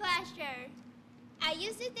 My pleasure. I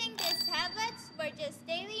used to think these tablets were just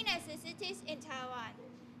daily necessities in Taiwan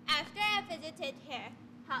after I visited here.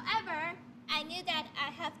 However, I knew that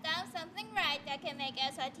I have done something right that can make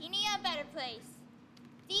Eswatini a better place.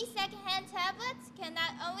 These second-hand tablets can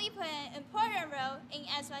not only play an important role in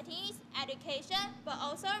Eswatini's education, but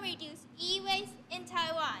also reduce e-waste in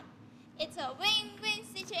Taiwan. It's a win-win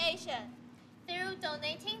situation. Through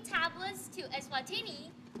donating tablets to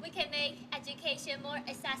Eswatini, we can make education more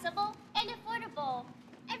accessible and affordable.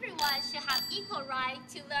 Everyone should have equal right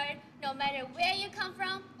to learn no matter where you come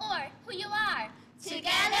from or who you are.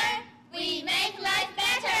 Together, we make life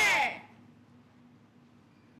better!